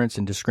intolerance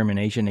and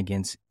discrimination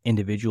against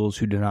individuals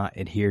who do not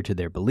adhere to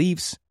their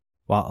beliefs,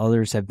 while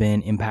others have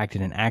been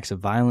impacted in acts of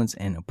violence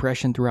and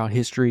oppression throughout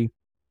history.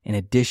 In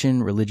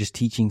addition, religious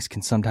teachings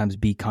can sometimes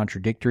be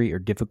contradictory or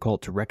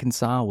difficult to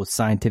reconcile with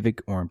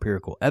scientific or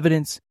empirical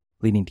evidence,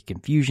 leading to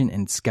confusion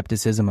and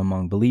skepticism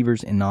among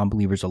believers and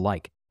non-believers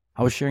alike.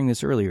 I was sharing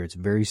this earlier, it's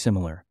very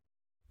similar.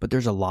 But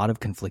there's a lot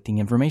of conflicting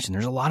information.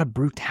 There's a lot of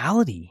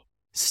brutality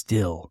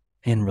still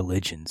in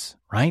religions,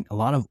 right? A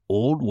lot of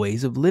old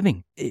ways of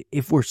living.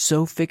 If we're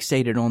so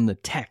fixated on the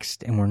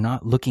text and we're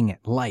not looking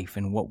at life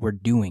and what we're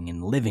doing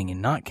and living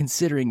and not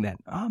considering that,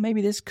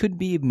 maybe this could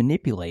be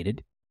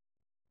manipulated,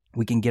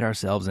 we can get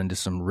ourselves into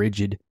some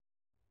rigid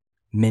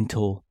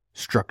mental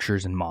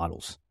structures and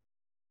models.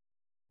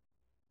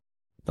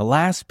 The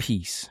last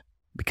piece,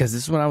 because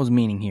this is what I was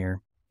meaning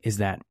here, is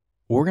that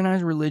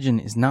organized religion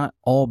is not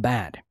all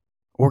bad.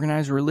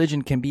 Organized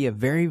religion can be a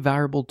very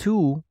valuable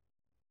tool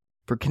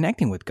for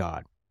connecting with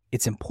God.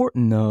 It's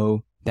important,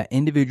 though, that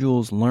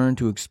individuals learn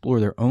to explore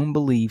their own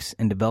beliefs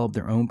and develop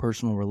their own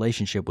personal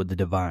relationship with the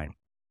divine.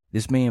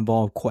 This may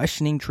involve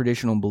questioning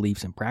traditional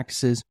beliefs and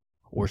practices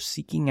or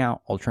seeking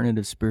out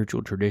alternative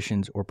spiritual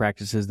traditions or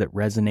practices that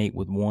resonate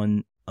with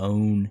one's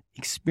own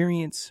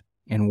experience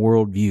and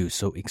worldview.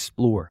 So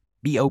explore,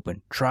 be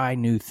open, try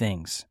new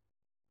things.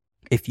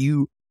 If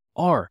you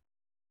are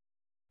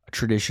a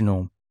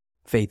traditional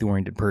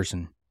faith-oriented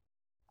person,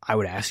 I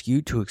would ask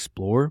you to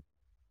explore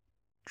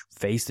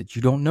faiths that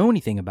you don't know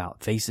anything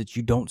about, faiths that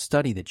you don't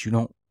study, that you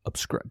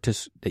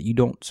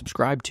don't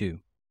subscribe to.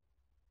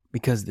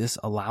 because this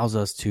allows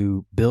us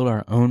to build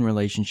our own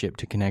relationship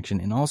to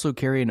connection and also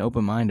carry an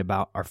open mind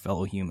about our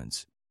fellow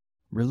humans.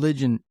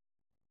 Religion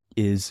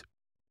is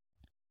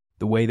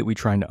the way that we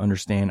try to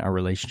understand our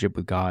relationship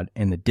with God,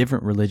 and the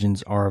different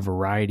religions are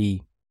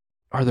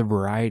the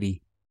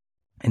variety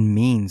and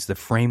means, the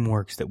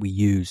frameworks that we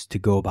use to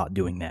go about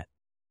doing that.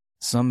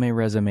 Some may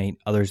resonate,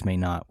 others may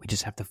not. We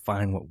just have to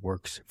find what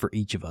works for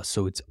each of us.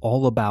 So it's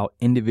all about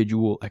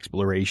individual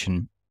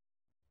exploration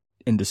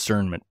and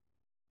discernment.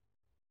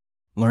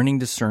 Learning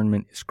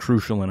discernment is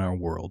crucial in our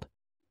world.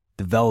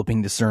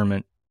 Developing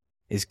discernment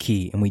is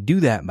key, and we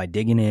do that by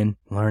digging in,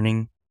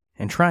 learning,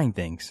 and trying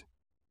things,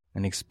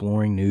 and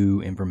exploring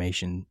new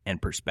information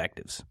and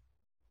perspectives.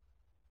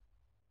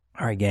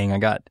 All right, gang, I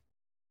got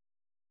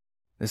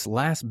this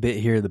last bit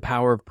here, the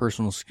power of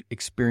personal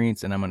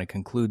experience, and I'm going to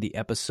conclude the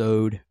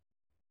episode.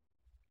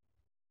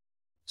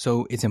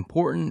 So it's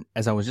important,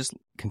 as I was just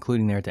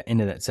concluding there at the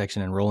end of that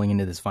section and rolling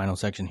into this final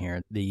section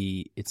here,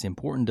 it's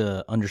important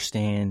to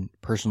understand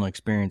personal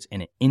experience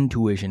and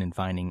intuition in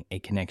finding a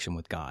connection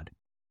with God.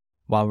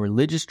 While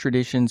religious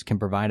traditions can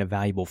provide a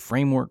valuable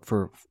framework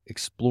for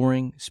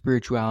exploring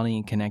spirituality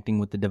and connecting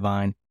with the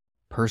divine,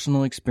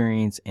 personal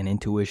experience and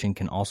intuition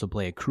can also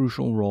play a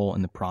crucial role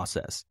in the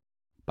process.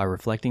 By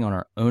reflecting on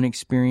our own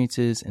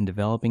experiences and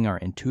developing our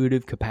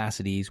intuitive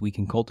capacities, we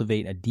can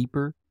cultivate a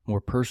deeper, more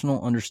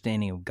personal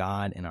understanding of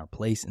God and our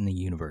place in the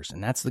universe.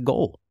 And that's the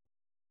goal.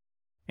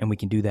 And we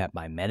can do that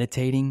by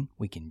meditating,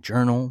 we can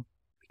journal,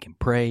 we can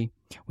pray,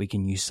 we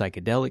can use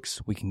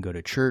psychedelics, we can go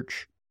to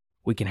church,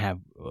 we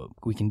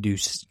can do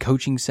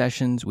coaching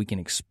sessions, we can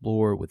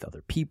explore with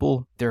other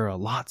people. There are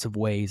lots of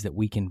ways that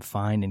we can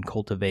find and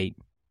cultivate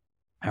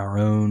our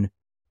own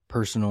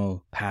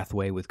personal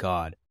pathway with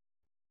God.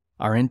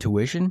 Our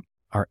intuition,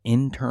 our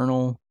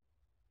internal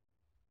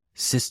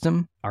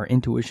system, our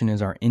intuition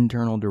is our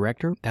internal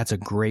director. That's a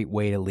great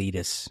way to lead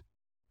us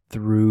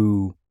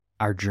through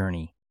our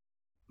journey.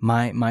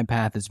 My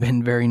path has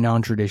been very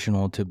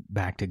non-traditional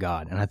back to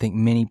God, and I think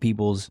many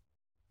people's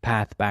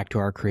path back to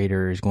our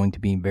Creator is going to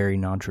be very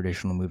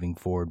non-traditional moving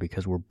forward,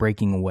 because we're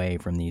breaking away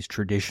from these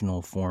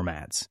traditional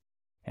formats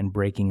and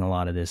breaking a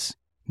lot of this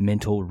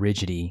mental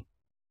rigidity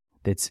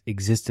that's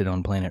existed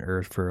on planet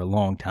Earth for a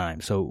long time.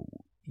 So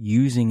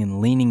using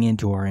and leaning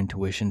into our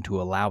intuition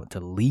to allow it to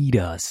lead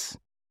us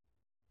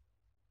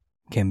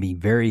can be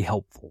very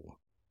helpful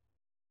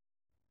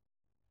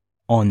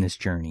on this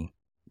journey,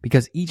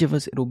 because each of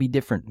us, it'll be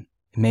different.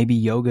 It may be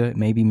yoga, it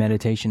may be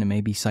meditation, it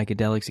may be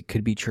psychedelics, it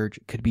could be church,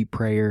 it could be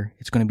prayer.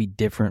 It's going to be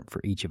different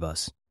for each of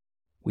us.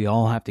 We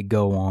all have to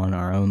go on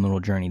our own little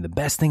journey. The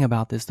best thing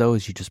about this, though,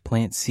 is you just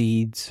plant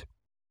seeds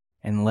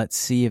and let's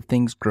see if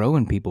things grow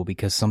in people,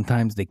 because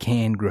sometimes they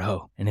can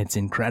grow, and it's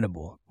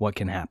incredible what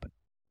can happen.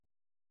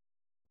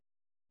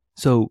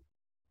 So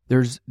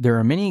there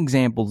are many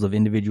examples of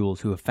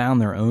individuals who have found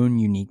their own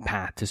unique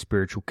path to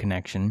spiritual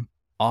connection,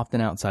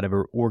 often outside of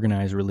an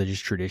organized religious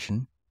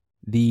tradition.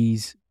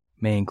 These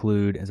may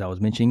include, as I was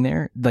mentioning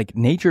there, like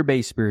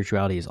nature-based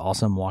spirituality is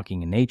awesome,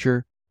 walking in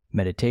nature,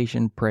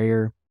 meditation,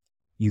 prayer.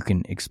 You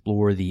can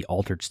explore the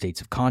altered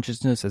states of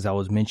consciousness, as I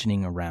was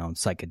mentioning, around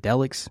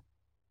psychedelics.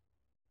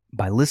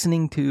 By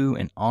listening to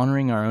and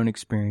honoring our own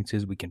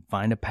experiences, we can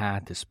find a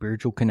path to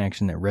spiritual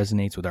connection that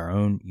resonates with our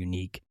own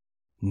unique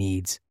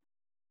needs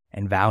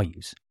and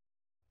values.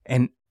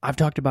 And I've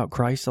talked about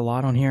Christ a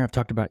lot on here. I've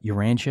talked about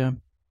Urantia,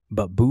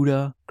 but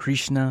Buddha,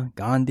 Krishna,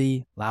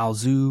 Gandhi, Lao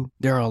Tzu,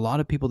 there are a lot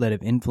of people that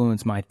have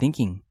influenced my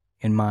thinking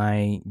and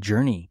my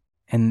journey.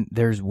 And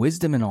there's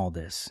wisdom in all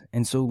this.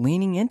 And so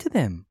leaning into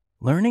them,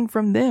 learning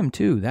from them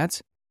too.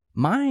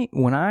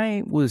 When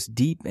I was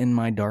deep in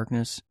my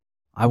darkness,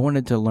 I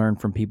wanted to learn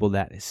from people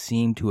that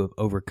seemed to have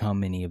overcome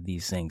many of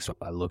these things. So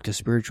I looked to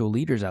spiritual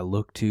leaders. I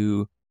looked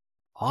to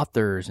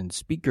authors and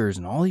speakers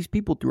and all these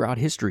people throughout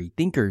history,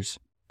 thinkers,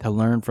 to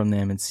learn from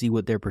them and see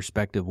what their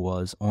perspective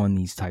was on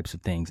these types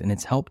of things. And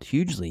it's helped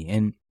hugely,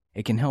 and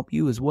it can help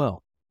you as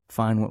well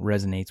find what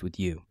resonates with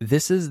you.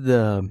 This is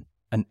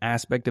an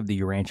aspect of the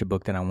Urantia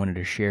book that I wanted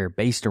to share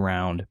based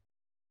around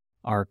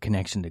our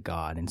connection to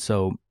God. And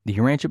so the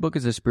Urantia book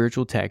is a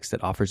spiritual text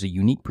that offers a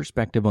unique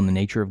perspective on the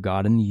nature of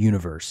God and the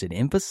universe. It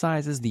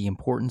emphasizes the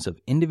importance of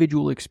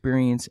individual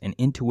experience and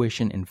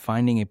intuition in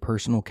finding a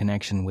personal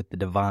connection with the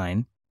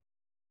divine,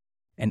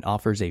 and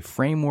offers a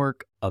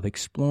framework of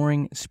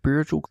exploring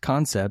spiritual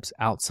concepts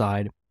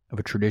outside of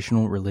a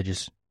traditional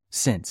religious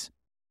sense.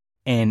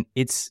 And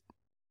it's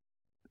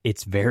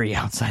very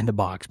outside the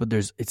box, but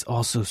it's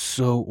also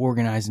so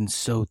organized and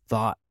so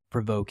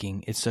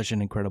thought-provoking. It's such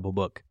an incredible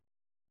book.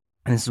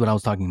 And this is what I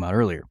was talking about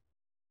earlier.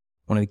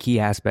 One of the key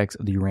aspects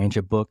of the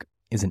Urantia book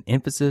is an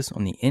emphasis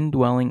on the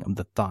indwelling of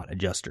the thought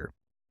adjuster,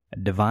 a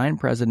divine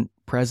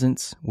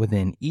presence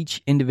within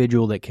each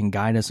individual that can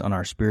guide us on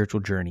our spiritual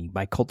journey.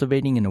 By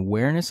cultivating an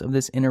awareness of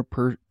this inner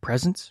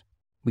presence,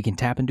 we can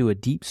tap into a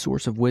deep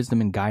source of wisdom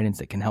and guidance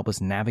that can help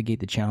us navigate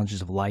the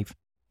challenges of life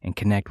and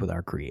connect with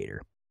our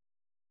Creator.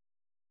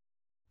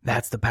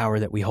 That's the power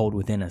that we hold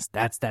within us.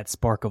 That's that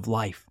spark of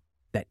life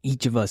that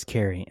each of us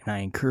carry, and I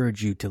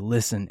encourage you to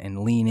listen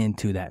and lean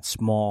into that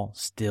small,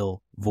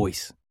 still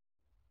voice.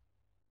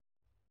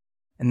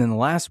 And then the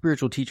last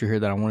spiritual teacher here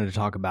that I wanted to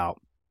talk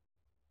about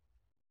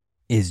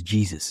is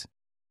Jesus.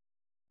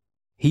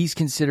 He's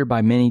considered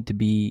by many to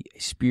be a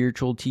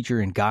spiritual teacher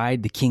and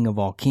guide, the King of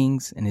all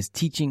kings, and his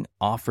teaching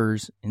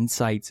offers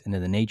insights into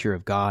the nature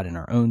of God and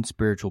our own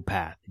spiritual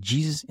path.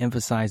 Jesus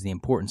emphasized the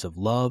importance of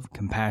love,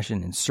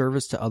 compassion, and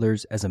service to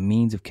others as a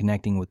means of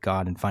connecting with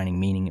God and finding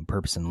meaning and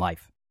purpose in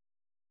life.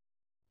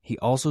 He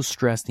also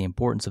stressed the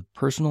importance of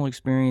personal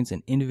experience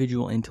and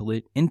individual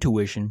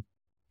intuition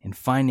in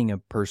finding a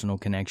personal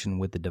connection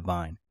with the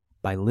divine.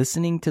 By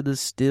listening to the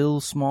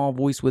still, small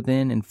voice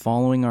within and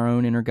following our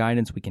own inner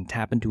guidance, we can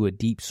tap into a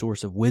deep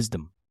source of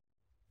wisdom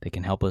that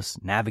can help us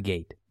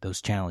navigate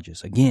those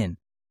challenges. Again,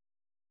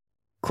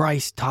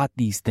 Christ taught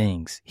these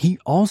things. He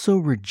also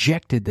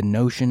rejected the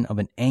notion of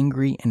an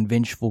angry and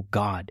vengeful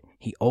God.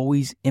 He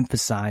always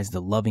emphasized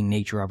the loving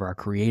nature of our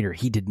Creator.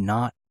 He did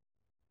not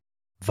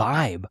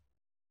vibe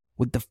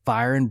with the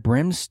fire and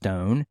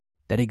brimstone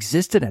that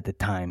existed at the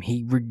time.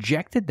 He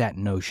rejected that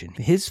notion.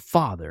 His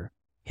Father,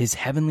 his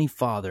heavenly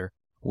Father,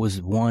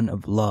 was one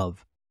of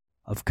love,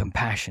 of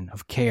compassion,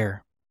 of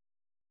care,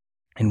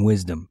 and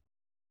wisdom.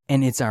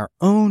 And it's our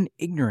own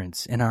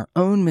ignorance and our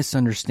own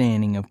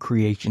misunderstanding of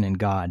creation and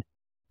God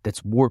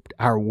that's warped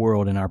our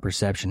world and our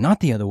perception, not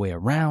the other way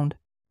around.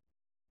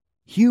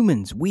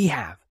 Humans, we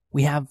have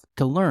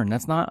to learn.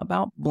 That's not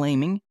about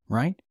blaming,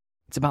 right?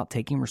 It's about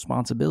taking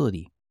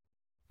responsibility.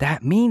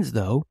 That means,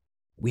 though,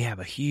 we have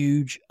a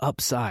huge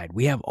upside.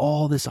 We have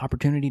all this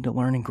opportunity to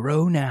learn and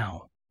grow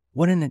now.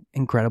 What an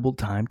incredible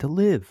time to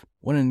live.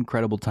 What an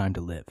incredible time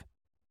to live.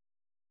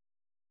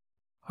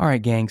 All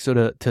right, gang,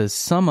 so to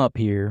sum up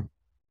here,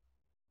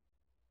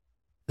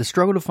 the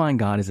struggle to find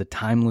God is a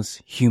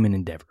timeless human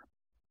endeavor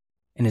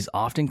and is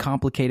often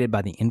complicated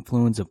by the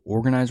influence of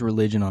organized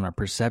religion on our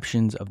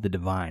perceptions of the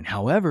divine.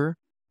 However,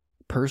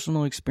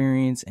 personal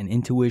experience and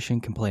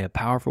intuition can play a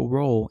powerful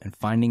role in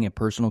finding a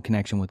personal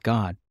connection with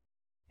God.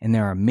 And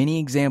there are many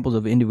examples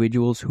of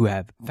individuals who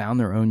have found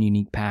their own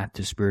unique path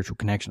to spiritual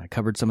connection. I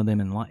covered some of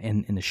them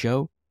in the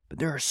show, but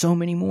there are so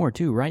many more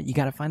too, right? You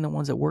got to find the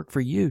ones that work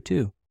for you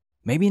too.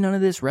 Maybe none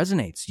of this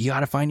resonates. You got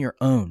to find your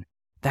own.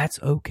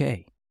 That's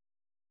okay.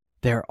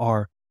 There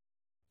are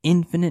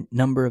infinite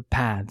number of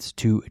paths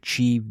to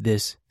achieve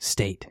this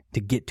state, to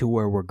get to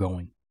where we're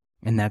going.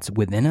 And that's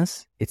within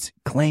us. It's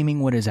claiming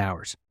what is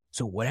ours.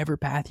 So whatever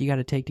path you got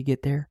to take to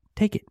get there,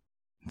 take it.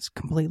 It's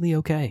completely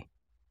okay.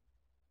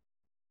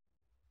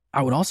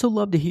 I would also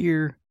love to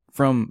hear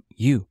from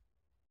you.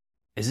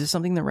 Is this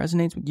something that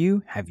resonates with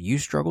you? Have you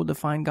struggled to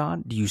find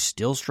God? Do you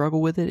still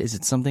struggle with it? Is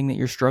it something that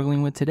you're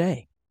struggling with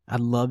today? I'd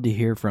love to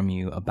hear from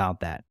you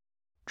about that.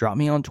 Drop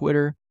me on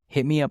Twitter.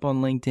 Hit me up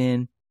on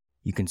LinkedIn.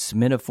 You can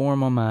submit a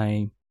form on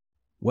my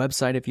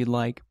website if you'd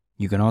like.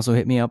 You can also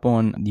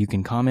you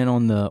can comment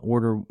on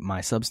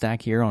my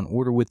Substack here on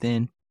Order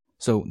Within.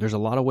 So there's a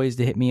lot of ways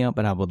to hit me up,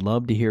 but I would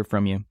love to hear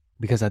from you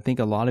because I think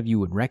a lot of you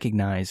would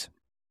recognize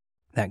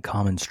that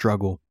common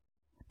struggle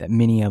that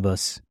many of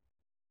us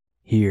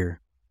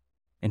hear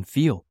and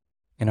feel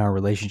in our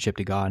relationship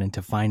to God and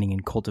to finding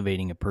and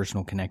cultivating a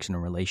personal connection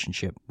and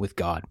relationship with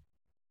God.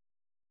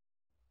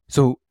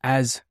 So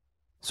as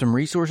some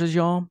resources,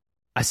 y'all,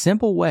 a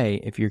simple way,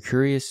 if you're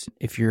curious,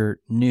 if you're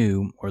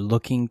new or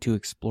looking to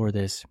explore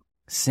this,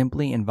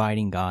 simply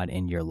inviting God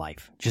in your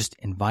life. Just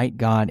invite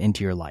God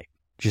into your life.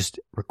 Just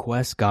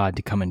request God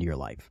to come into your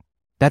life.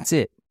 That's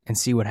it, and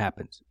see what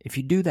happens. If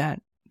you do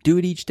that, do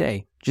it each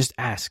day. Just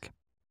ask,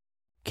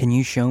 can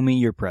you show me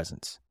your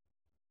presence?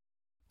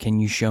 Can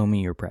you show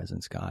me your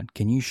presence, God?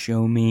 Can you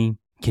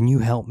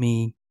help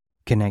me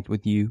connect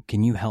with you?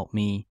 Can you help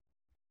me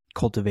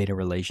cultivate a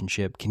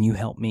relationship? Can you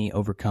help me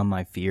overcome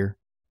my fear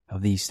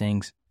of these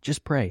things?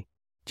 Just pray.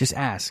 Just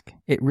ask.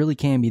 It really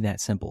can be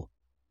that simple.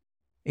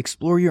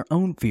 Explore your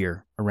own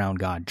fear around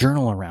God.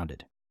 Journal around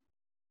it.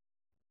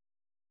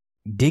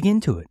 Dig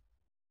into it.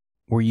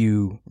 Were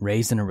you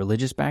raised in a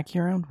religious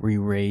background? Were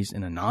you raised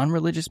in a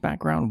non-religious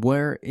background?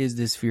 Where is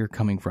this fear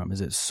coming from?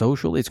 Is it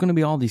social? It's going to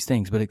be all these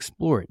things, but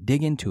explore it.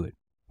 Dig into it.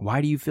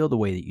 Why do you feel the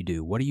way that you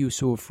do? What are you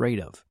so afraid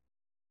of?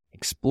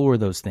 Explore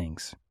those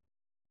things.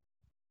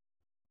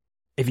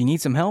 If you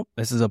need some help,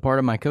 this is a part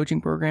of my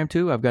coaching program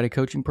too. I've got a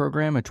coaching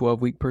program, a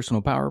 12-week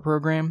personal power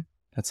program.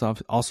 That's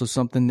also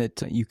something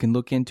that you can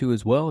look into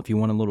as well if you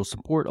want a little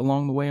support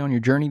along the way on your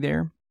journey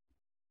there.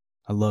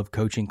 I love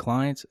coaching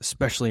clients,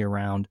 especially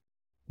around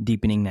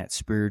deepening that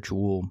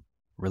spiritual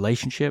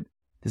relationship.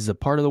 This is a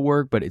part of the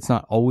work, but it's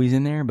not always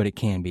in there, but it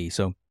can be.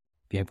 So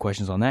if you have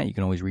questions on that, you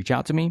can always reach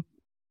out to me.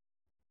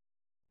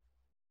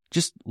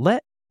 Just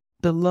let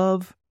that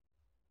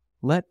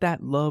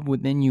love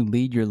within you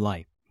lead your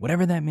life,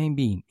 whatever that may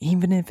be,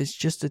 even if it's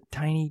just a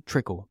tiny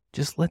trickle.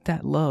 Just let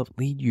that love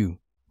lead you.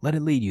 Let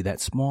it lead you,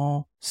 that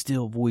small,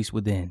 still voice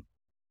within.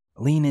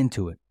 Lean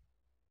into it.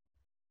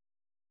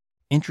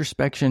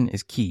 Introspection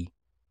is key.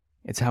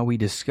 It's how we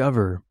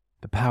discover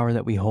the power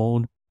that we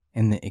hold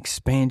and the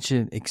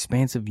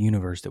expansive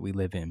universe that we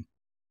live in.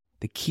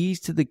 The keys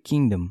to the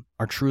kingdom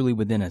are truly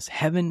within us.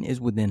 Heaven is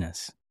within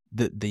us.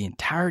 The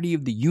entirety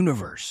of the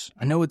universe.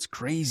 I know it's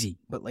crazy,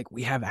 but like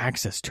we have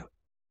access to it.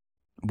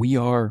 We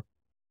are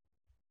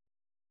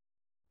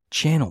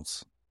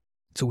channels.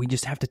 So we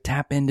just have to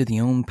tap into the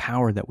own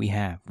power that we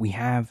have. We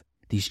have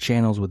these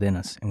channels within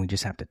us, and we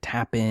just have to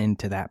tap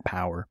into that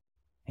power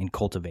and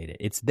cultivate it.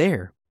 It's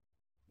there.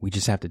 We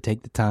just have to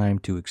take the time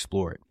to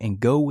explore it and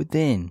go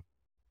within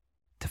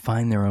to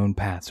find their own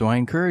path. So I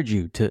encourage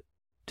you to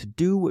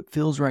do what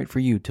feels right for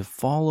you, to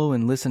follow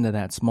and listen to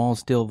that small,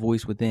 still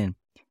voice within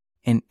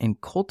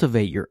and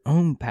cultivate your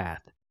own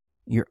path,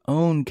 your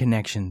own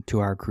connection to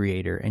our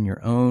Creator and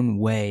your own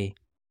way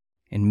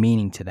and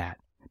meaning to that.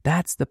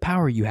 That's the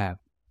power you have.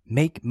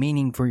 Make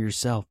meaning for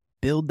yourself.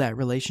 Build that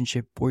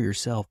relationship for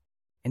yourself.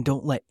 And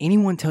don't let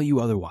anyone tell you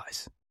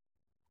otherwise.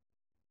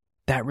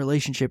 That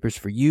relationship is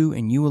for you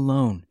and you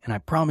alone. And I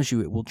promise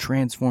you it will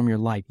transform your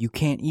life. You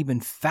can't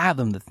even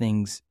fathom the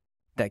things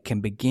that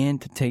can begin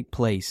to take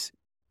place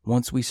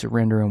once we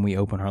surrender and we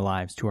open our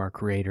lives to our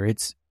Creator.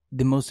 It's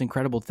the most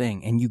incredible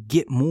thing. And you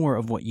get more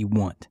of what you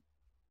want.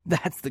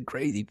 That's the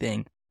crazy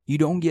thing. You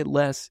don't get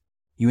less.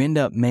 You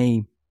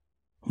may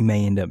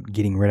end up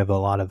getting rid of a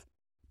lot of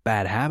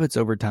bad habits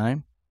over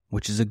time,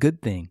 which is a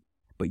good thing.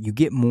 But you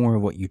get more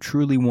of what you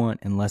truly want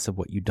and less of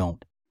what you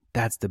don't.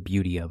 That's the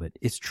beauty of it.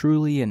 It's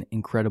truly an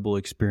incredible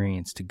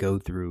experience to go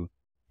through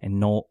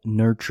and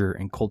nurture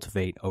and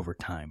cultivate over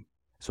time.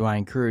 So I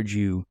encourage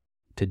you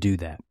to do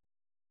that.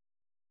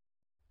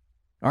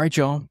 All right,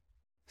 y'all.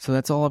 So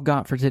that's all I've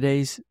got for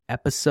today's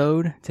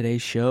episode,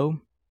 today's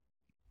show.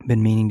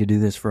 Been meaning to do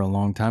this for a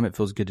long time. It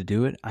feels good to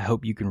do it. I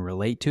hope you can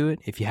relate to it.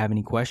 If you have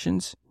any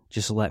questions,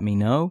 just let me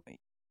know.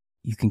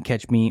 You can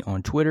catch me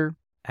on Twitter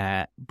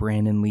at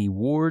Brandon Lee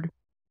Ward,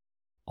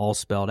 all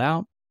spelled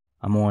out.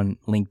 I'm on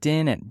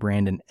LinkedIn at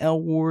Brandon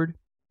L. Ward.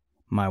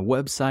 My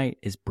website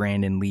is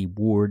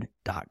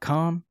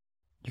brandonleeward.com.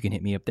 You can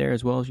hit me up there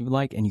as well if you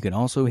like, and you can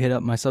also hit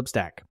up my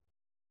Substack,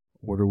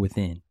 Order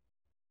Within.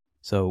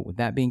 So with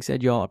that being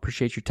said, y'all, I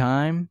appreciate your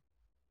time,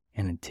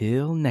 and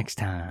until next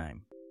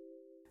time.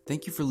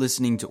 Thank you for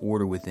listening to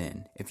Order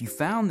Within. If you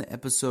found the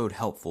episode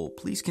helpful,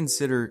 please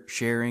consider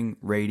sharing,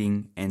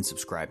 rating, and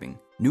subscribing.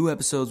 New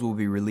episodes will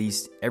be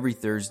released every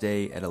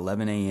Thursday at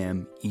 11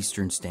 a.m.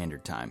 Eastern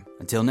Standard Time.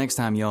 Until next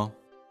time, y'all.